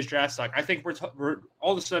boosted his draft stock. I think we're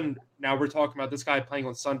all of a sudden now we're talking about this guy playing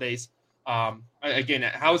on Sundays. Again,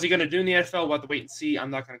 how is he going to do in the NFL? We'll have to wait and see.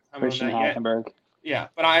 I'm not going to comment on that yet. Yeah,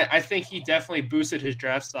 but I think he definitely boosted his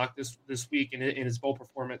draft stock this week in his bowl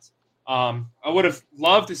performance. I would have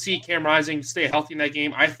loved to see Cam Rising stay healthy in that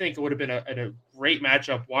game. I think it would have been a great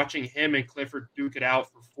matchup watching him and Clifford duke it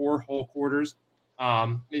out for 4 whole quarters.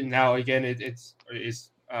 And now, again,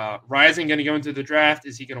 is Rising going to go into the draft?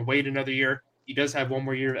 Is he going to wait another year? He does have 1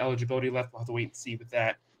 more year of eligibility left. We'll have to wait and see with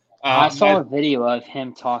that. I saw a video of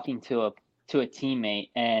him talking to a teammate,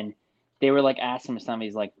 and they were like asking him something.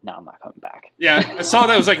 He's like, "No, I'm not coming back." Yeah, I saw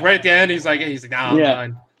that. It was like right at the end. He's like, "Nah, I'm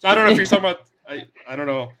done." So I don't know if you're talking about. I don't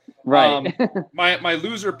know. Right. My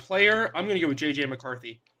loser player, I'm going to go with JJ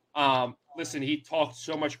McCarthy. Listen, he talked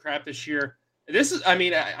so much crap this year.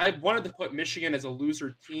 I wanted to put Michigan as a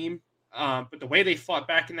loser team, but the way they fought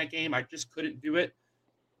back in that game, I just couldn't do it.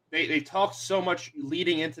 They talked so much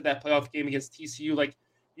leading into that playoff game against TCU. Like,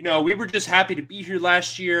 we were just happy to be here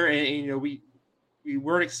last year, and we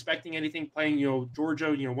weren't expecting anything playing,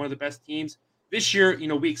 Georgia, one of the best teams. This year,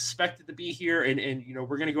 we expected to be here, and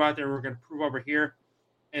we're going to go out there and we're going to prove over here.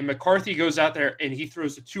 And McCarthy goes out there and he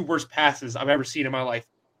throws the 2 worst passes I've ever seen in my life.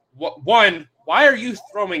 One, why are you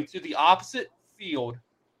throwing to the opposite field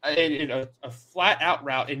in a flat out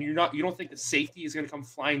route, and you don't think the safety is going to come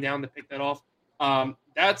flying down to pick that off?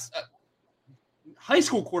 That's high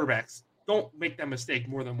school quarterbacks don't make that mistake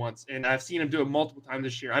more than once, and I've seen him do it multiple times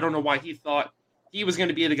this year. I don't know why he thought he was going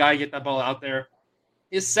to be the guy to get that ball out there.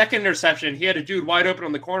 His second interception, he had a dude wide open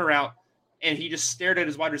on the corner route, and he just stared at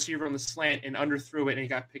his wide receiver on the slant and underthrew it, and he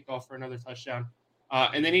got picked off for another touchdown.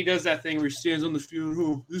 And then he does that thing where he stands on the field.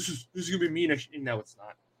 Oh, this is going to be me next year. No, it's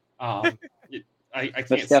not. I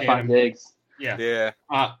can't stand him. Diggs. Yeah.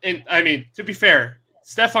 And I mean, to be fair,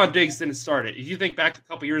 Stephon Diggs didn't start it. If you think back a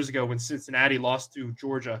couple years ago when Cincinnati lost to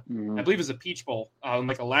Georgia, I believe it was a Peach Bowl,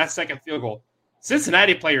 like a last-second field goal.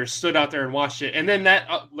 Cincinnati players stood out there and watched it, and then that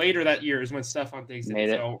later that year is when Stephon Diggs made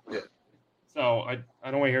it. So I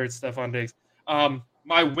don't want to hear it's Stephon Diggs.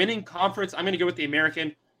 My winning conference, I'm going to go with the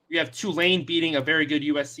American. We have Tulane beating a very good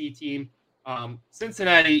USC team.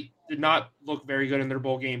 Cincinnati did not look very good in their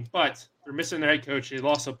bowl game, but they're missing their head coach. They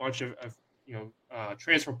lost a bunch of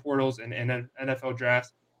transfer portals and NFL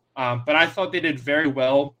drafts. But I thought they did very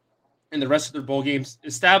well in the rest of their bowl games,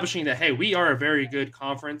 establishing that, hey, we are a very good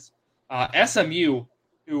conference. SMU,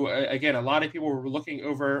 who, again, a lot of people were looking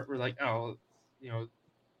over, were like,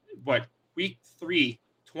 week 3,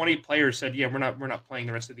 20 players said, we're not playing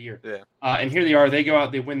the rest of the year. Yeah. And here they are. They go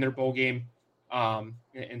out, they win their bowl game.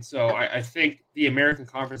 And so I think the American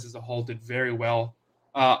Conference as a whole did very well.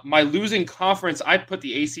 My losing conference, I put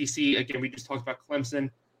the ACC. Again, we just talked about Clemson.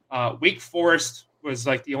 Wake Forest was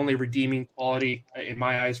like the only redeeming quality in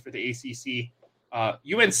my eyes for the ACC.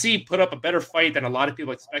 UNC put up a better fight than a lot of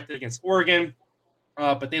people expected against Oregon,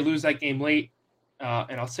 but they lose that game late.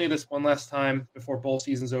 And I'll say this one last time before bowl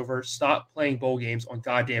season's over. Stop playing bowl games on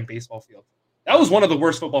goddamn baseball field. That was one of the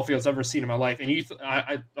worst football fields I've ever seen in my life. And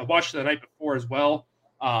I watched it the night before as well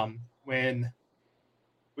when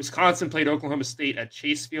Wisconsin played Oklahoma State at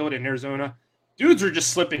Chase Field in Arizona. Dudes were just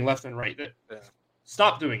slipping left and right.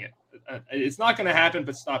 Stop doing it. It's not going to happen,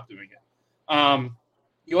 but stop doing it.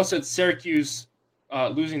 You also had Syracuse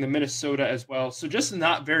losing to Minnesota as well. So just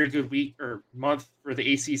not very good week or month for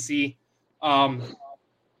the ACC.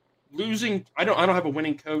 Losing, I don't have a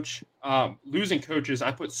winning coach. Losing coaches,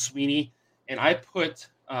 I put Sweeney, and I put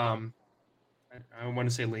I want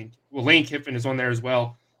to say Lane. Well, Lane Kiffin is on there as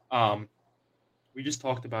well. We just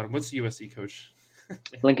talked about him. What's the USC coach?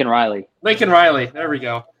 Lincoln Riley. There we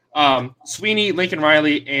go. Sweeney, Lincoln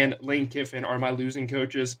Riley, and Lane Kiffin are my losing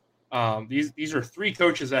coaches. These are 3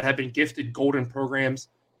 coaches that have been gifted golden programs.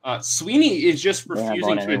 Sweeney is just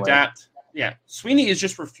refusing to adapt. Yeah, Sweeney is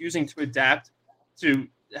just refusing to adapt to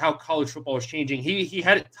how college football is changing. He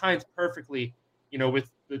had it timed perfectly, with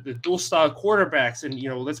the dual style quarterbacks, and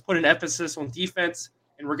let's put an emphasis on defense,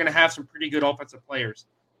 and we're going to have some pretty good offensive players.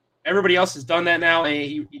 Everybody else has done that now,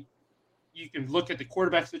 and you can look at the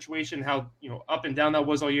quarterback situation, how up and down that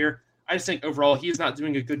was all year. I just think overall he's not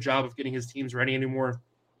doing a good job of getting his teams ready anymore.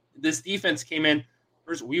 This defense came in.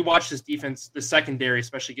 First, we watched this defense, the secondary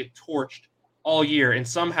especially, get torched all year, and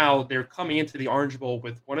somehow they're coming into the Orange Bowl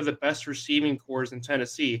with one of the best receiving corps in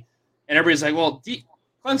Tennessee. And everybody's like, well,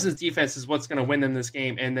 Clemson's defense is what's going to win them this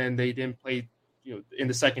game, and then they didn't play in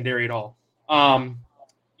the secondary at all.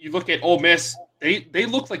 You look at Ole Miss; they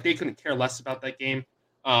looked like they couldn't care less about that game.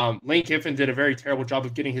 Lane Kiffin did a very terrible job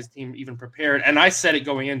of getting his team even prepared, and I said it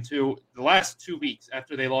going into the last 2 weeks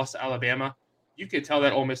after they lost to Alabama. You could tell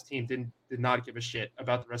that Ole Miss team did not give a shit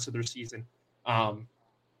about the rest of their season,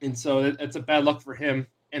 and so it's a bad luck for him.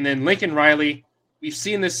 And then Lincoln Riley, we've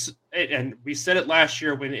seen this, and we said it last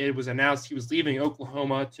year when it was announced he was leaving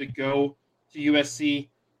Oklahoma to go to USC.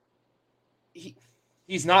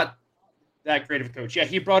 He's not that great of a coach. Yeah,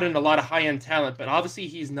 he brought in a lot of high-end talent, but obviously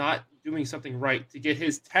he's not doing something right to get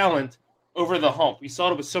his talent over the hump. We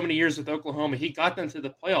saw it with so many years with Oklahoma. He got them to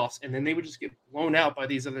the playoffs, and then they would just get blown out by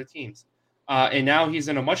these other teams. And now he's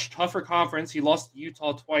in a much tougher conference. He lost to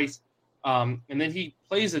Utah twice. And then he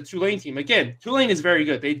plays a Tulane team. Again, Tulane is very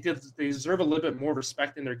good. They deserve a little bit more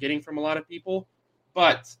respect than they're getting from a lot of people.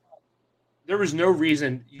 But there was no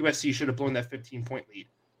reason USC should have blown that 15-point lead.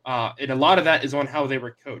 And a lot of that is on how they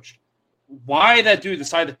were coached. Why that dude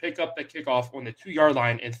decided to pick up that kickoff on the 2-yard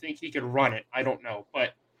line and think he could run it, I don't know.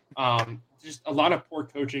 But just a lot of poor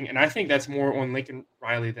coaching. And I think that's more on Lincoln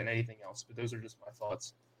Riley than anything else. But those are just my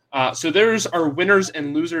thoughts. So there's our winners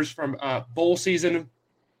and losers from bowl season.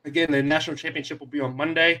 Again, the national championship will be on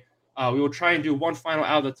Monday. We will try and do one final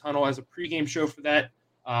out of the tunnel as a pregame show for that.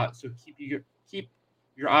 So keep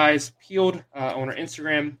your eyes peeled on our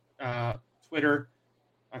Instagram, Twitter.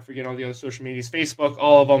 I forget all the other social medias, Facebook,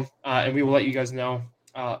 all of them, and we will let you guys know.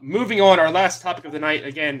 Moving on, our last topic of the night.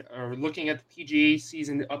 Again, we're looking at the PGA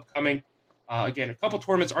season upcoming. Again, a couple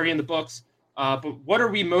tournaments already in the books. But what are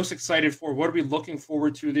we most excited for? What are we looking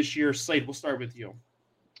forward to this year? Slade, we'll start with you.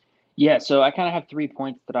 Yeah, so I kind of have 3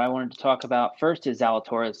 points that I wanted to talk about. First is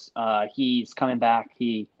Zalatoris. He's coming back.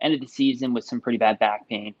 He ended the season with some pretty bad back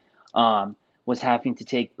pain. Was having to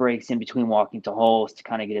take breaks in between walking to holes to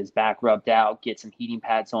kind of get his back rubbed out, get some heating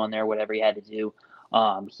pads on there, whatever he had to do.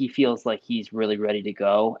 He feels like he's really ready to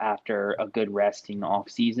go after a good resting off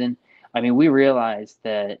season. I mean, we realized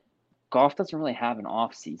that golf doesn't really have an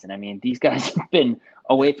off season. I mean, these guys have been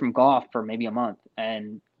away from golf for maybe a month,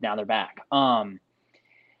 and now they're back.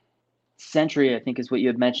 Sentry, I think, is what you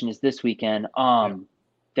had mentioned, is this weekend.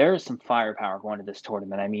 There is some firepower going to this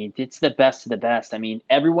tournament. I mean, it's the best of the best. I mean,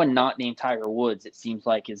 everyone not named Tiger Woods, it seems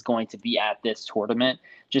like, is going to be at this tournament.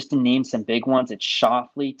 Just to name some big ones, it's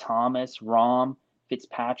Schauffele, Thomas, Rahm,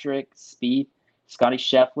 Fitzpatrick, Spieth, Scotty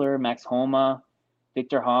Scheffler, Max Homa,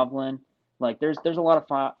 Victor Hovland. Like, there's a lot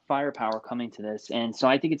of firepower coming to this. And so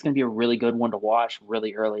I think it's going to be a really good one to watch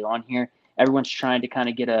really early on here. Everyone's trying to kind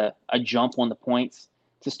of get a jump on the points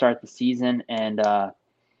to start the season. And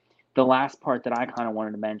the last part that I kind of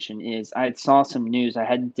wanted to mention is I saw some news. I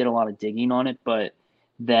hadn't did a lot of digging on it, but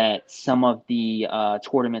that some of the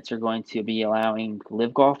tournaments are going to be allowing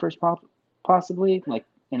live golfers possibly. Like,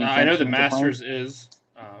 I know the Masters is,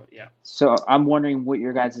 yeah. So I'm wondering what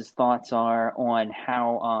your guys' thoughts are on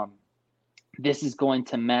how this is going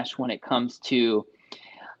to mesh when it comes to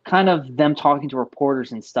kind of them talking to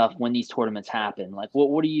reporters and stuff when these tournaments happen. Like,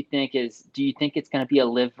 what do you think do you think it's going to be a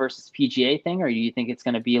live versus PGA thing, or do you think it's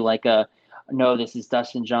going to be like no, this is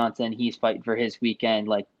Dustin Johnson, he's fighting for his weekend?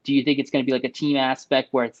 Like, do you think it's going to be like a team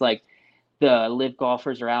aspect where it's like the live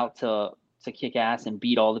golfers are out to kick ass and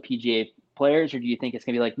beat all the PGA players, or do you think it's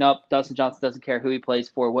going to be like, nope, Dustin Johnson doesn't care who he plays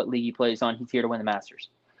for, what league he plays on, he's here to win the Masters?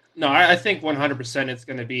 No, I think 100% it's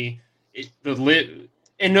going to be the live.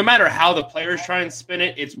 And no matter how the players try and spin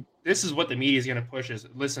it, this is what the media is going to push is,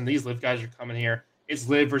 listen, these live guys are coming here. It's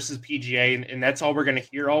live versus PGA, and that's all we're going to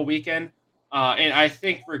hear all weekend. And I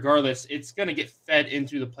think regardless, it's going to get fed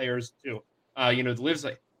into the players too. The live's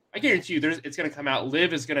like, I guarantee you it's going to come out.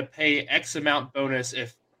 Live is going to pay X amount bonus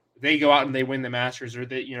if they go out and they win the Masters, or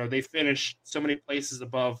they finish so many places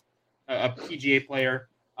above a PGA player.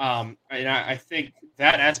 And I think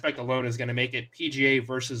that aspect alone is going to make it PGA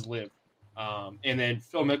versus live. And then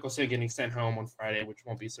Phil Mickelson getting sent home on Friday, which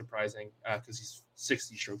won't be surprising because he's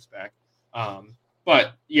 60 strokes back.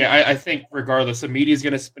 But yeah, I think regardless, the media is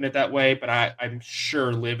going to spin it that way. But I'm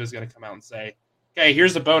sure Liv is going to come out and say, "Okay,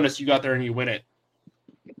 here's the bonus. You got there and you win it."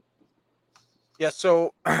 Yeah,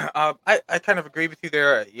 so I kind of agree with you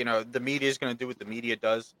there. The media is going to do what the media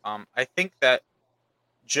does. I think that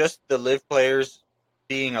just the live players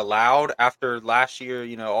being allowed after last year,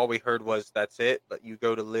 all we heard was that's it. But you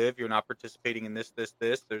go to live, you're not participating in this.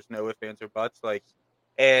 There's no ifs, ands, or buts.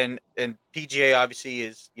 And PGA obviously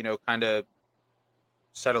is kind of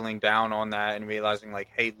settling down on that and realizing like,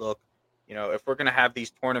 hey, look, if we're gonna have these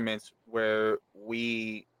tournaments where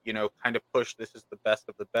we kind of push this is the best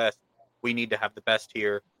of the best, we need to have the best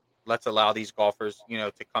here. Let's allow these golfers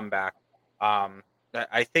to come back.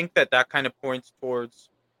 I think that kind of points towards,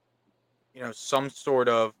 some sort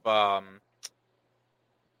of I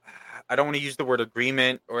don't want to use the word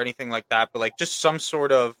agreement or anything like that, but like just some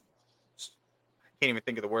sort of, I can't even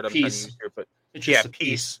think of the word I'm trying to Peace. use here, but It's yeah, just a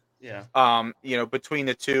peace. Yeah. Between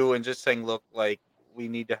the two, and just saying, look, like, we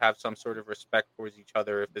need to have some sort of respect towards each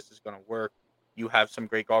other if this is going to work. You have some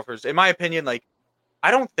great golfers. In my opinion, like,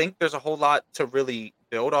 I don't think there's a whole lot to really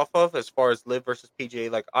build off of as far as Live versus PGA.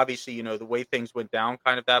 Like, obviously, the way things went down,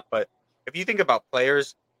 kind of that. But if you think about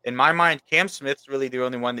players, in my mind, Cam Smith's really the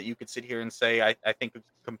only one that you could sit here and say I think could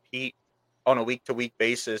compete on a week to week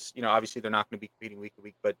basis. Obviously they're not going to be competing week to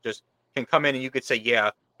week, but just can come in and you could say, yeah,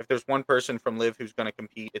 if there's one person from Live who's going to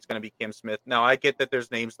compete, it's going to be Cam Smith. Now I get that there's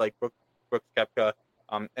names like Brooks Koepka,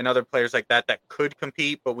 and other players like that could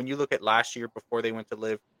compete, but when you look at last year before they went to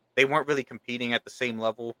Live, they weren't really competing at the same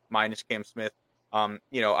level, minus Cam Smith.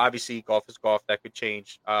 Obviously golf is golf, that could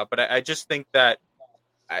change. But I just think that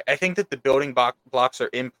I think that the building blocks are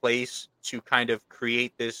in place to kind of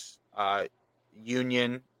create this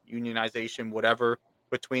unionization, whatever,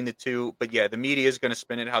 between the two. But yeah, the media is going to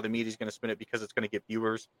spin it how the media is going to spin it because it's going to get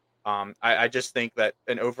viewers. I just think that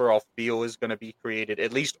an overall feel is going to be created,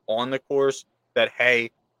 at least on the course, that,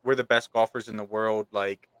 hey, we're the best golfers in the world.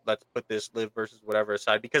 Like, let's put this Live versus whatever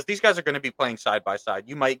aside, because these guys are going to be playing side by side.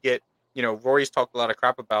 You might get, Rory's talked a lot of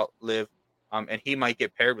crap about Live, and he might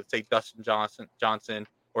get paired with, say, Dustin Johnson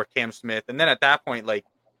or Cam Smith. And then at that point, like,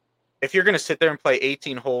 if you're going to sit there and play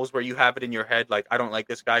 18 holes where you have it in your head, like, I don't like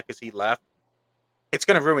this guy because he left, it's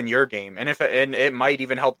going to ruin your game. And it might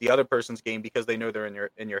even help the other person's game because they know they're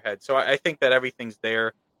in your head. So I think that everything's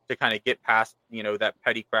there to kind of get past, that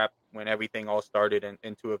petty crap when everything all started,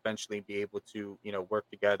 and to eventually be able to, work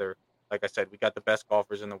together. Like I said, we got the best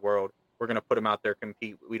golfers in the world. We're going to put them out there,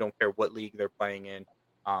 compete. We don't care what league they're playing in.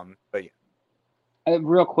 But yeah.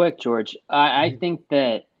 Real quick, George, I think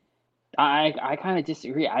that I kind of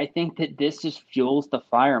disagree. I think that this just fuels the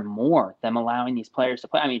fire more, them allowing these players to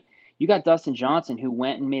play. I mean, you got Dustin Johnson, who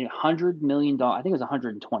went and made $100 million. I think it was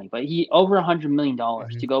 120, but he over $100 million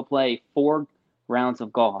to go play 4 rounds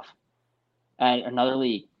of golf at another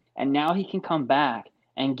league, and now he can come back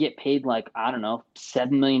and get paid like, I don't know,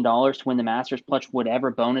 $7 million to win the Masters plus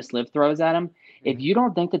whatever bonus Live throws at him. If you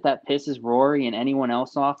don't think that pisses Rory and anyone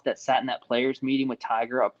else off that sat in that players meeting with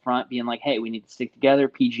Tiger up front, being like, "Hey, we need to stick together.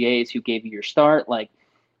 PGA is who gave you your start. Like,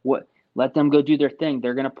 what? Let them go do their thing.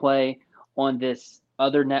 They're gonna play on this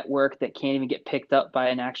other network that can't even get picked up by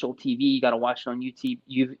an actual TV. You got to watch it on YouTube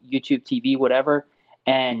TV, whatever."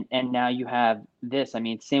 And now you have this. I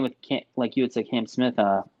mean, same with like you would say, Cam Smith.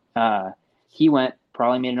 He went,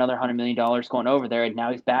 probably made another $100 million going over there, and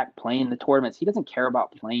now he's back playing the tournaments. He doesn't care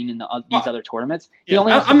about playing in these other tournaments. He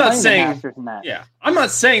only wants to play in the Masters and that. Yeah, I'm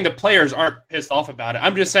not saying the players aren't pissed off about it.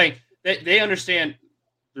 I'm just saying they understand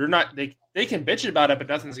they're not. They can bitch about it, but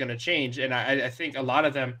nothing's going to change. And I think a lot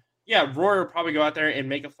of them, yeah, Rory will probably go out there and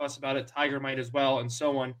make a fuss about it. Tiger might as well, and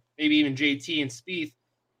so on. Maybe even JT and Spieth.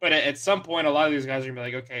 But at some point, a lot of these guys are going to be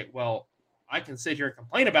like, okay, well, I can sit here and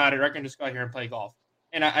complain about it, or I can just go out here and play golf.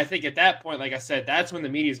 And I think at that point, like I said, that's when the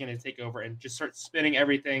media is going to take over and just start spinning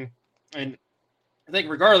everything. And I think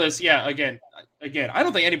regardless, yeah, again, I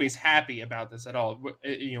don't think anybody's happy about this at all,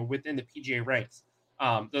 within the PGA ranks.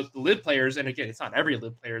 The Live players, and again, it's not every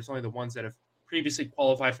Live player, it's only the ones that have previously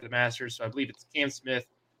qualified for the Masters. So I believe it's Cam Smith,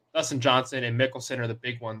 Dustin Johnson, and Mickelson are the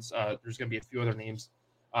big ones. There's going to be a few other names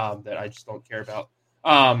that I just don't care about.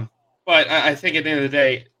 But I think at the end of the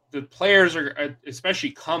day, the players are,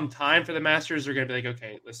 especially come time for the Masters, are going to be like,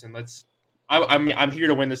 okay, listen, I'm here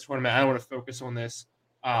to win this tournament. I don't want to focus on this.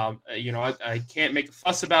 I can't make a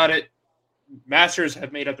fuss about it. Masters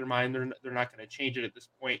have made up their mind. They're not going to change it at this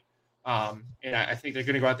point. And I think they're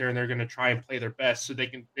going to go out there and they're going to try and play their best so they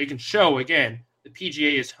can show, again, the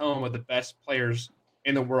PGA is home of the best players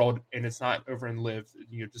in the world, and it's not over in Live,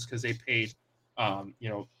 just because they paid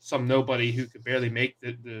some nobody who could barely make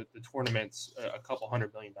the tournaments a couple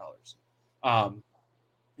 $100 million.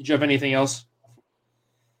 Did you have anything else?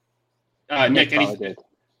 Nick, anything?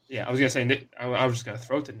 Yeah, I was gonna say Nick. I was just gonna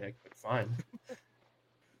throw it to Nick, but fine.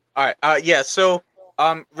 All right. Yeah. So,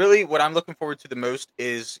 really, what I'm looking forward to the most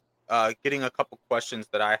is getting a couple questions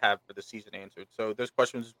that I have for the season answered. So, those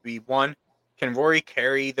questions would be: one, can Rory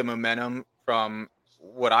carry the momentum from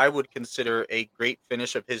what I would consider a great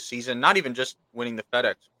finish of his season? Not even just winning the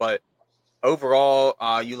FedEx, but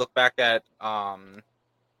overall, you look back at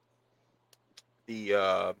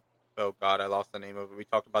oh God, I lost the name of it. We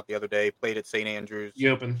talked about the other day. Played at St. Andrews.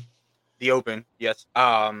 The Open, yes.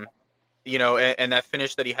 And that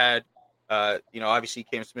finish that he had, obviously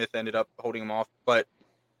Cam Smith ended up holding him off, but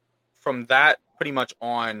from that pretty much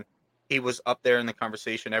on, he was up there in the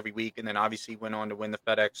conversation every week, and then obviously went on to win the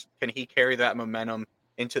FedEx. Can he carry that momentum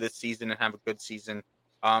into the season and have a good season?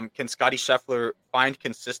 Can Scotty Scheffler find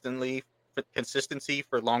consistency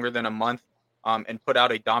for longer than a month and put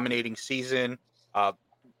out a dominating season?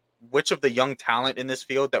 Which of the young talent in this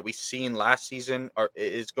field that we've seen last season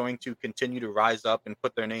is going to continue to rise up and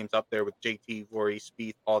put their names up there with JT, Rory,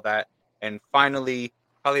 Spieth, all that? And finally,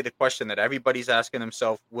 probably the question that everybody's asking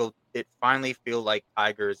themselves, will it finally feel like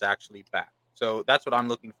Tiger is actually back? So that's what I'm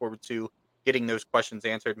looking forward to, getting those questions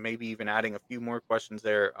answered, maybe even adding a few more questions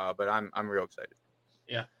there. But I'm real excited.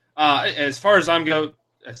 Yeah. As far as I go,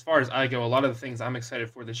 a lot of the things I'm excited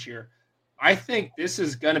for this year, I think this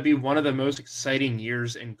is going to be one of the most exciting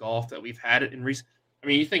years in golf that we've had in recent. I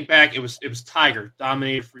mean, you think back, it was Tiger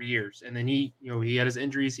dominated for years, and then he had his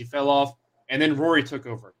injuries, he fell off, and then Rory took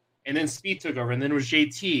over, and then Spieth took over, and then it was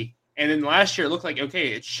JT, and then last year it looked like,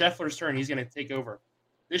 okay, it's Scheffler's turn, he's going to take over.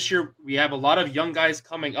 This year we have a lot of young guys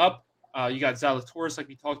coming up. You got Zalatoris, like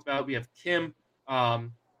we talked about. We have Kim.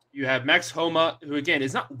 You have Max Homa, who again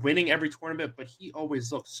is not winning every tournament, but he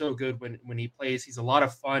always looks so good when he plays. He's a lot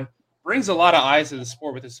of fun. Brings a lot of eyes to the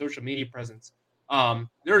sport with his social media presence.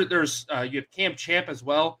 There's you have Cam Champ as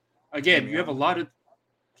well. Again, you have a lot of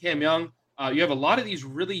Cam Young. You have a lot of these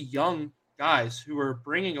really young guys who are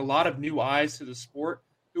bringing a lot of new eyes to the sport,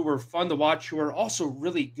 who are fun to watch, who are also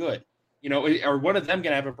really good. Are one of them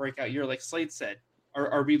going to have a breakout year, like Slade said?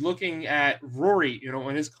 Are we looking at Rory,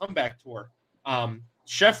 on his comeback tour?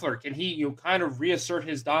 Scheffler, can he, kind of reassert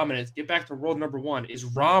his dominance, get back to world number one? Is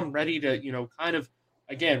Rahm ready to, kind of,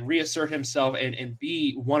 again, reassert himself and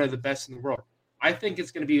be one of the best in the world? I think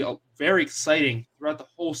it's going to be very exciting throughout the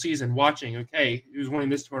whole season watching, okay, who's winning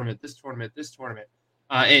this tournament,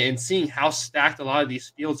 and seeing how stacked a lot of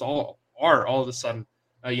these fields all of a sudden.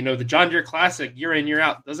 The John Deere Classic, year in, year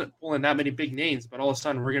out, doesn't pull in that many big names, but all of a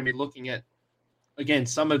sudden we're going to be looking at, again,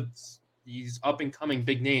 some of these up-and-coming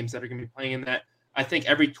big names that are going to be playing in that. I think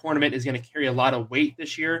every tournament is going to carry a lot of weight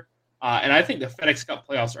this year, and I think the FedEx Cup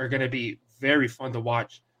playoffs are going to be very fun to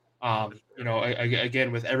watch.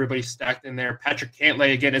 Again, with everybody stacked in there. Patrick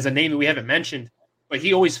Cantlay, again, is a name that we haven't mentioned, but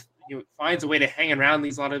he always finds a way to hang around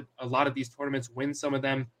a lot of these tournaments, win some of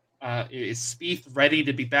them. Is Spieth ready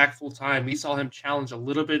to be back full time? We saw him challenge a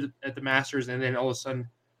little bit at the Masters, and then all of a sudden,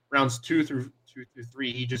 rounds 2 through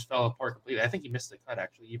 3, he just fell apart completely. I think he missed the cut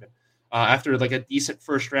actually, even after like a decent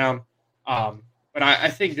first round. But I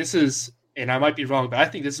think this is, and I might be wrong, but I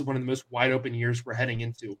think this is one of the most wide open years we're heading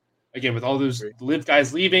into. Again, with all those live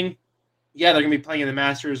guys leaving, yeah, they're going to be playing in the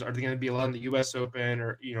Masters. Are they going to be allowed in the U.S. Open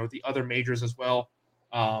or the other majors as well?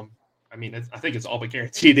 I think it's all but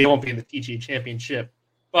guaranteed they won't be in the PGA Championship.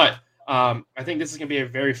 But I think this is going to be a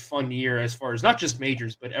very fun year as far as not just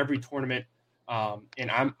majors, but every tournament.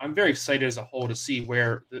 And I'm very excited as a whole to see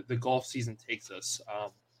where the golf season takes us.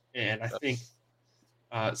 And I think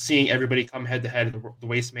seeing everybody come head-to-head in the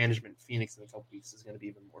Waste Management Phoenix in a couple weeks is going to be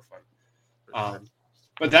even more fun.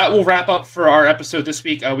 But that will wrap up for our episode this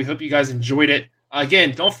week. We hope you guys enjoyed it.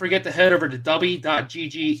 Again, don't forget to head over to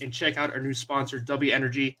w.gg and check out our new sponsor, W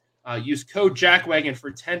Energy. Use code JackWagon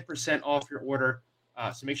for 10% off your order.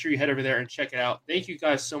 So make sure you head over there and check it out. Thank you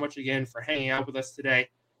guys so much again for hanging out with us today.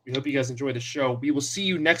 We hope you guys enjoy the show. We will see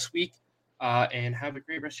you next week, and have a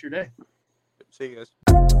great rest of your day. See you guys.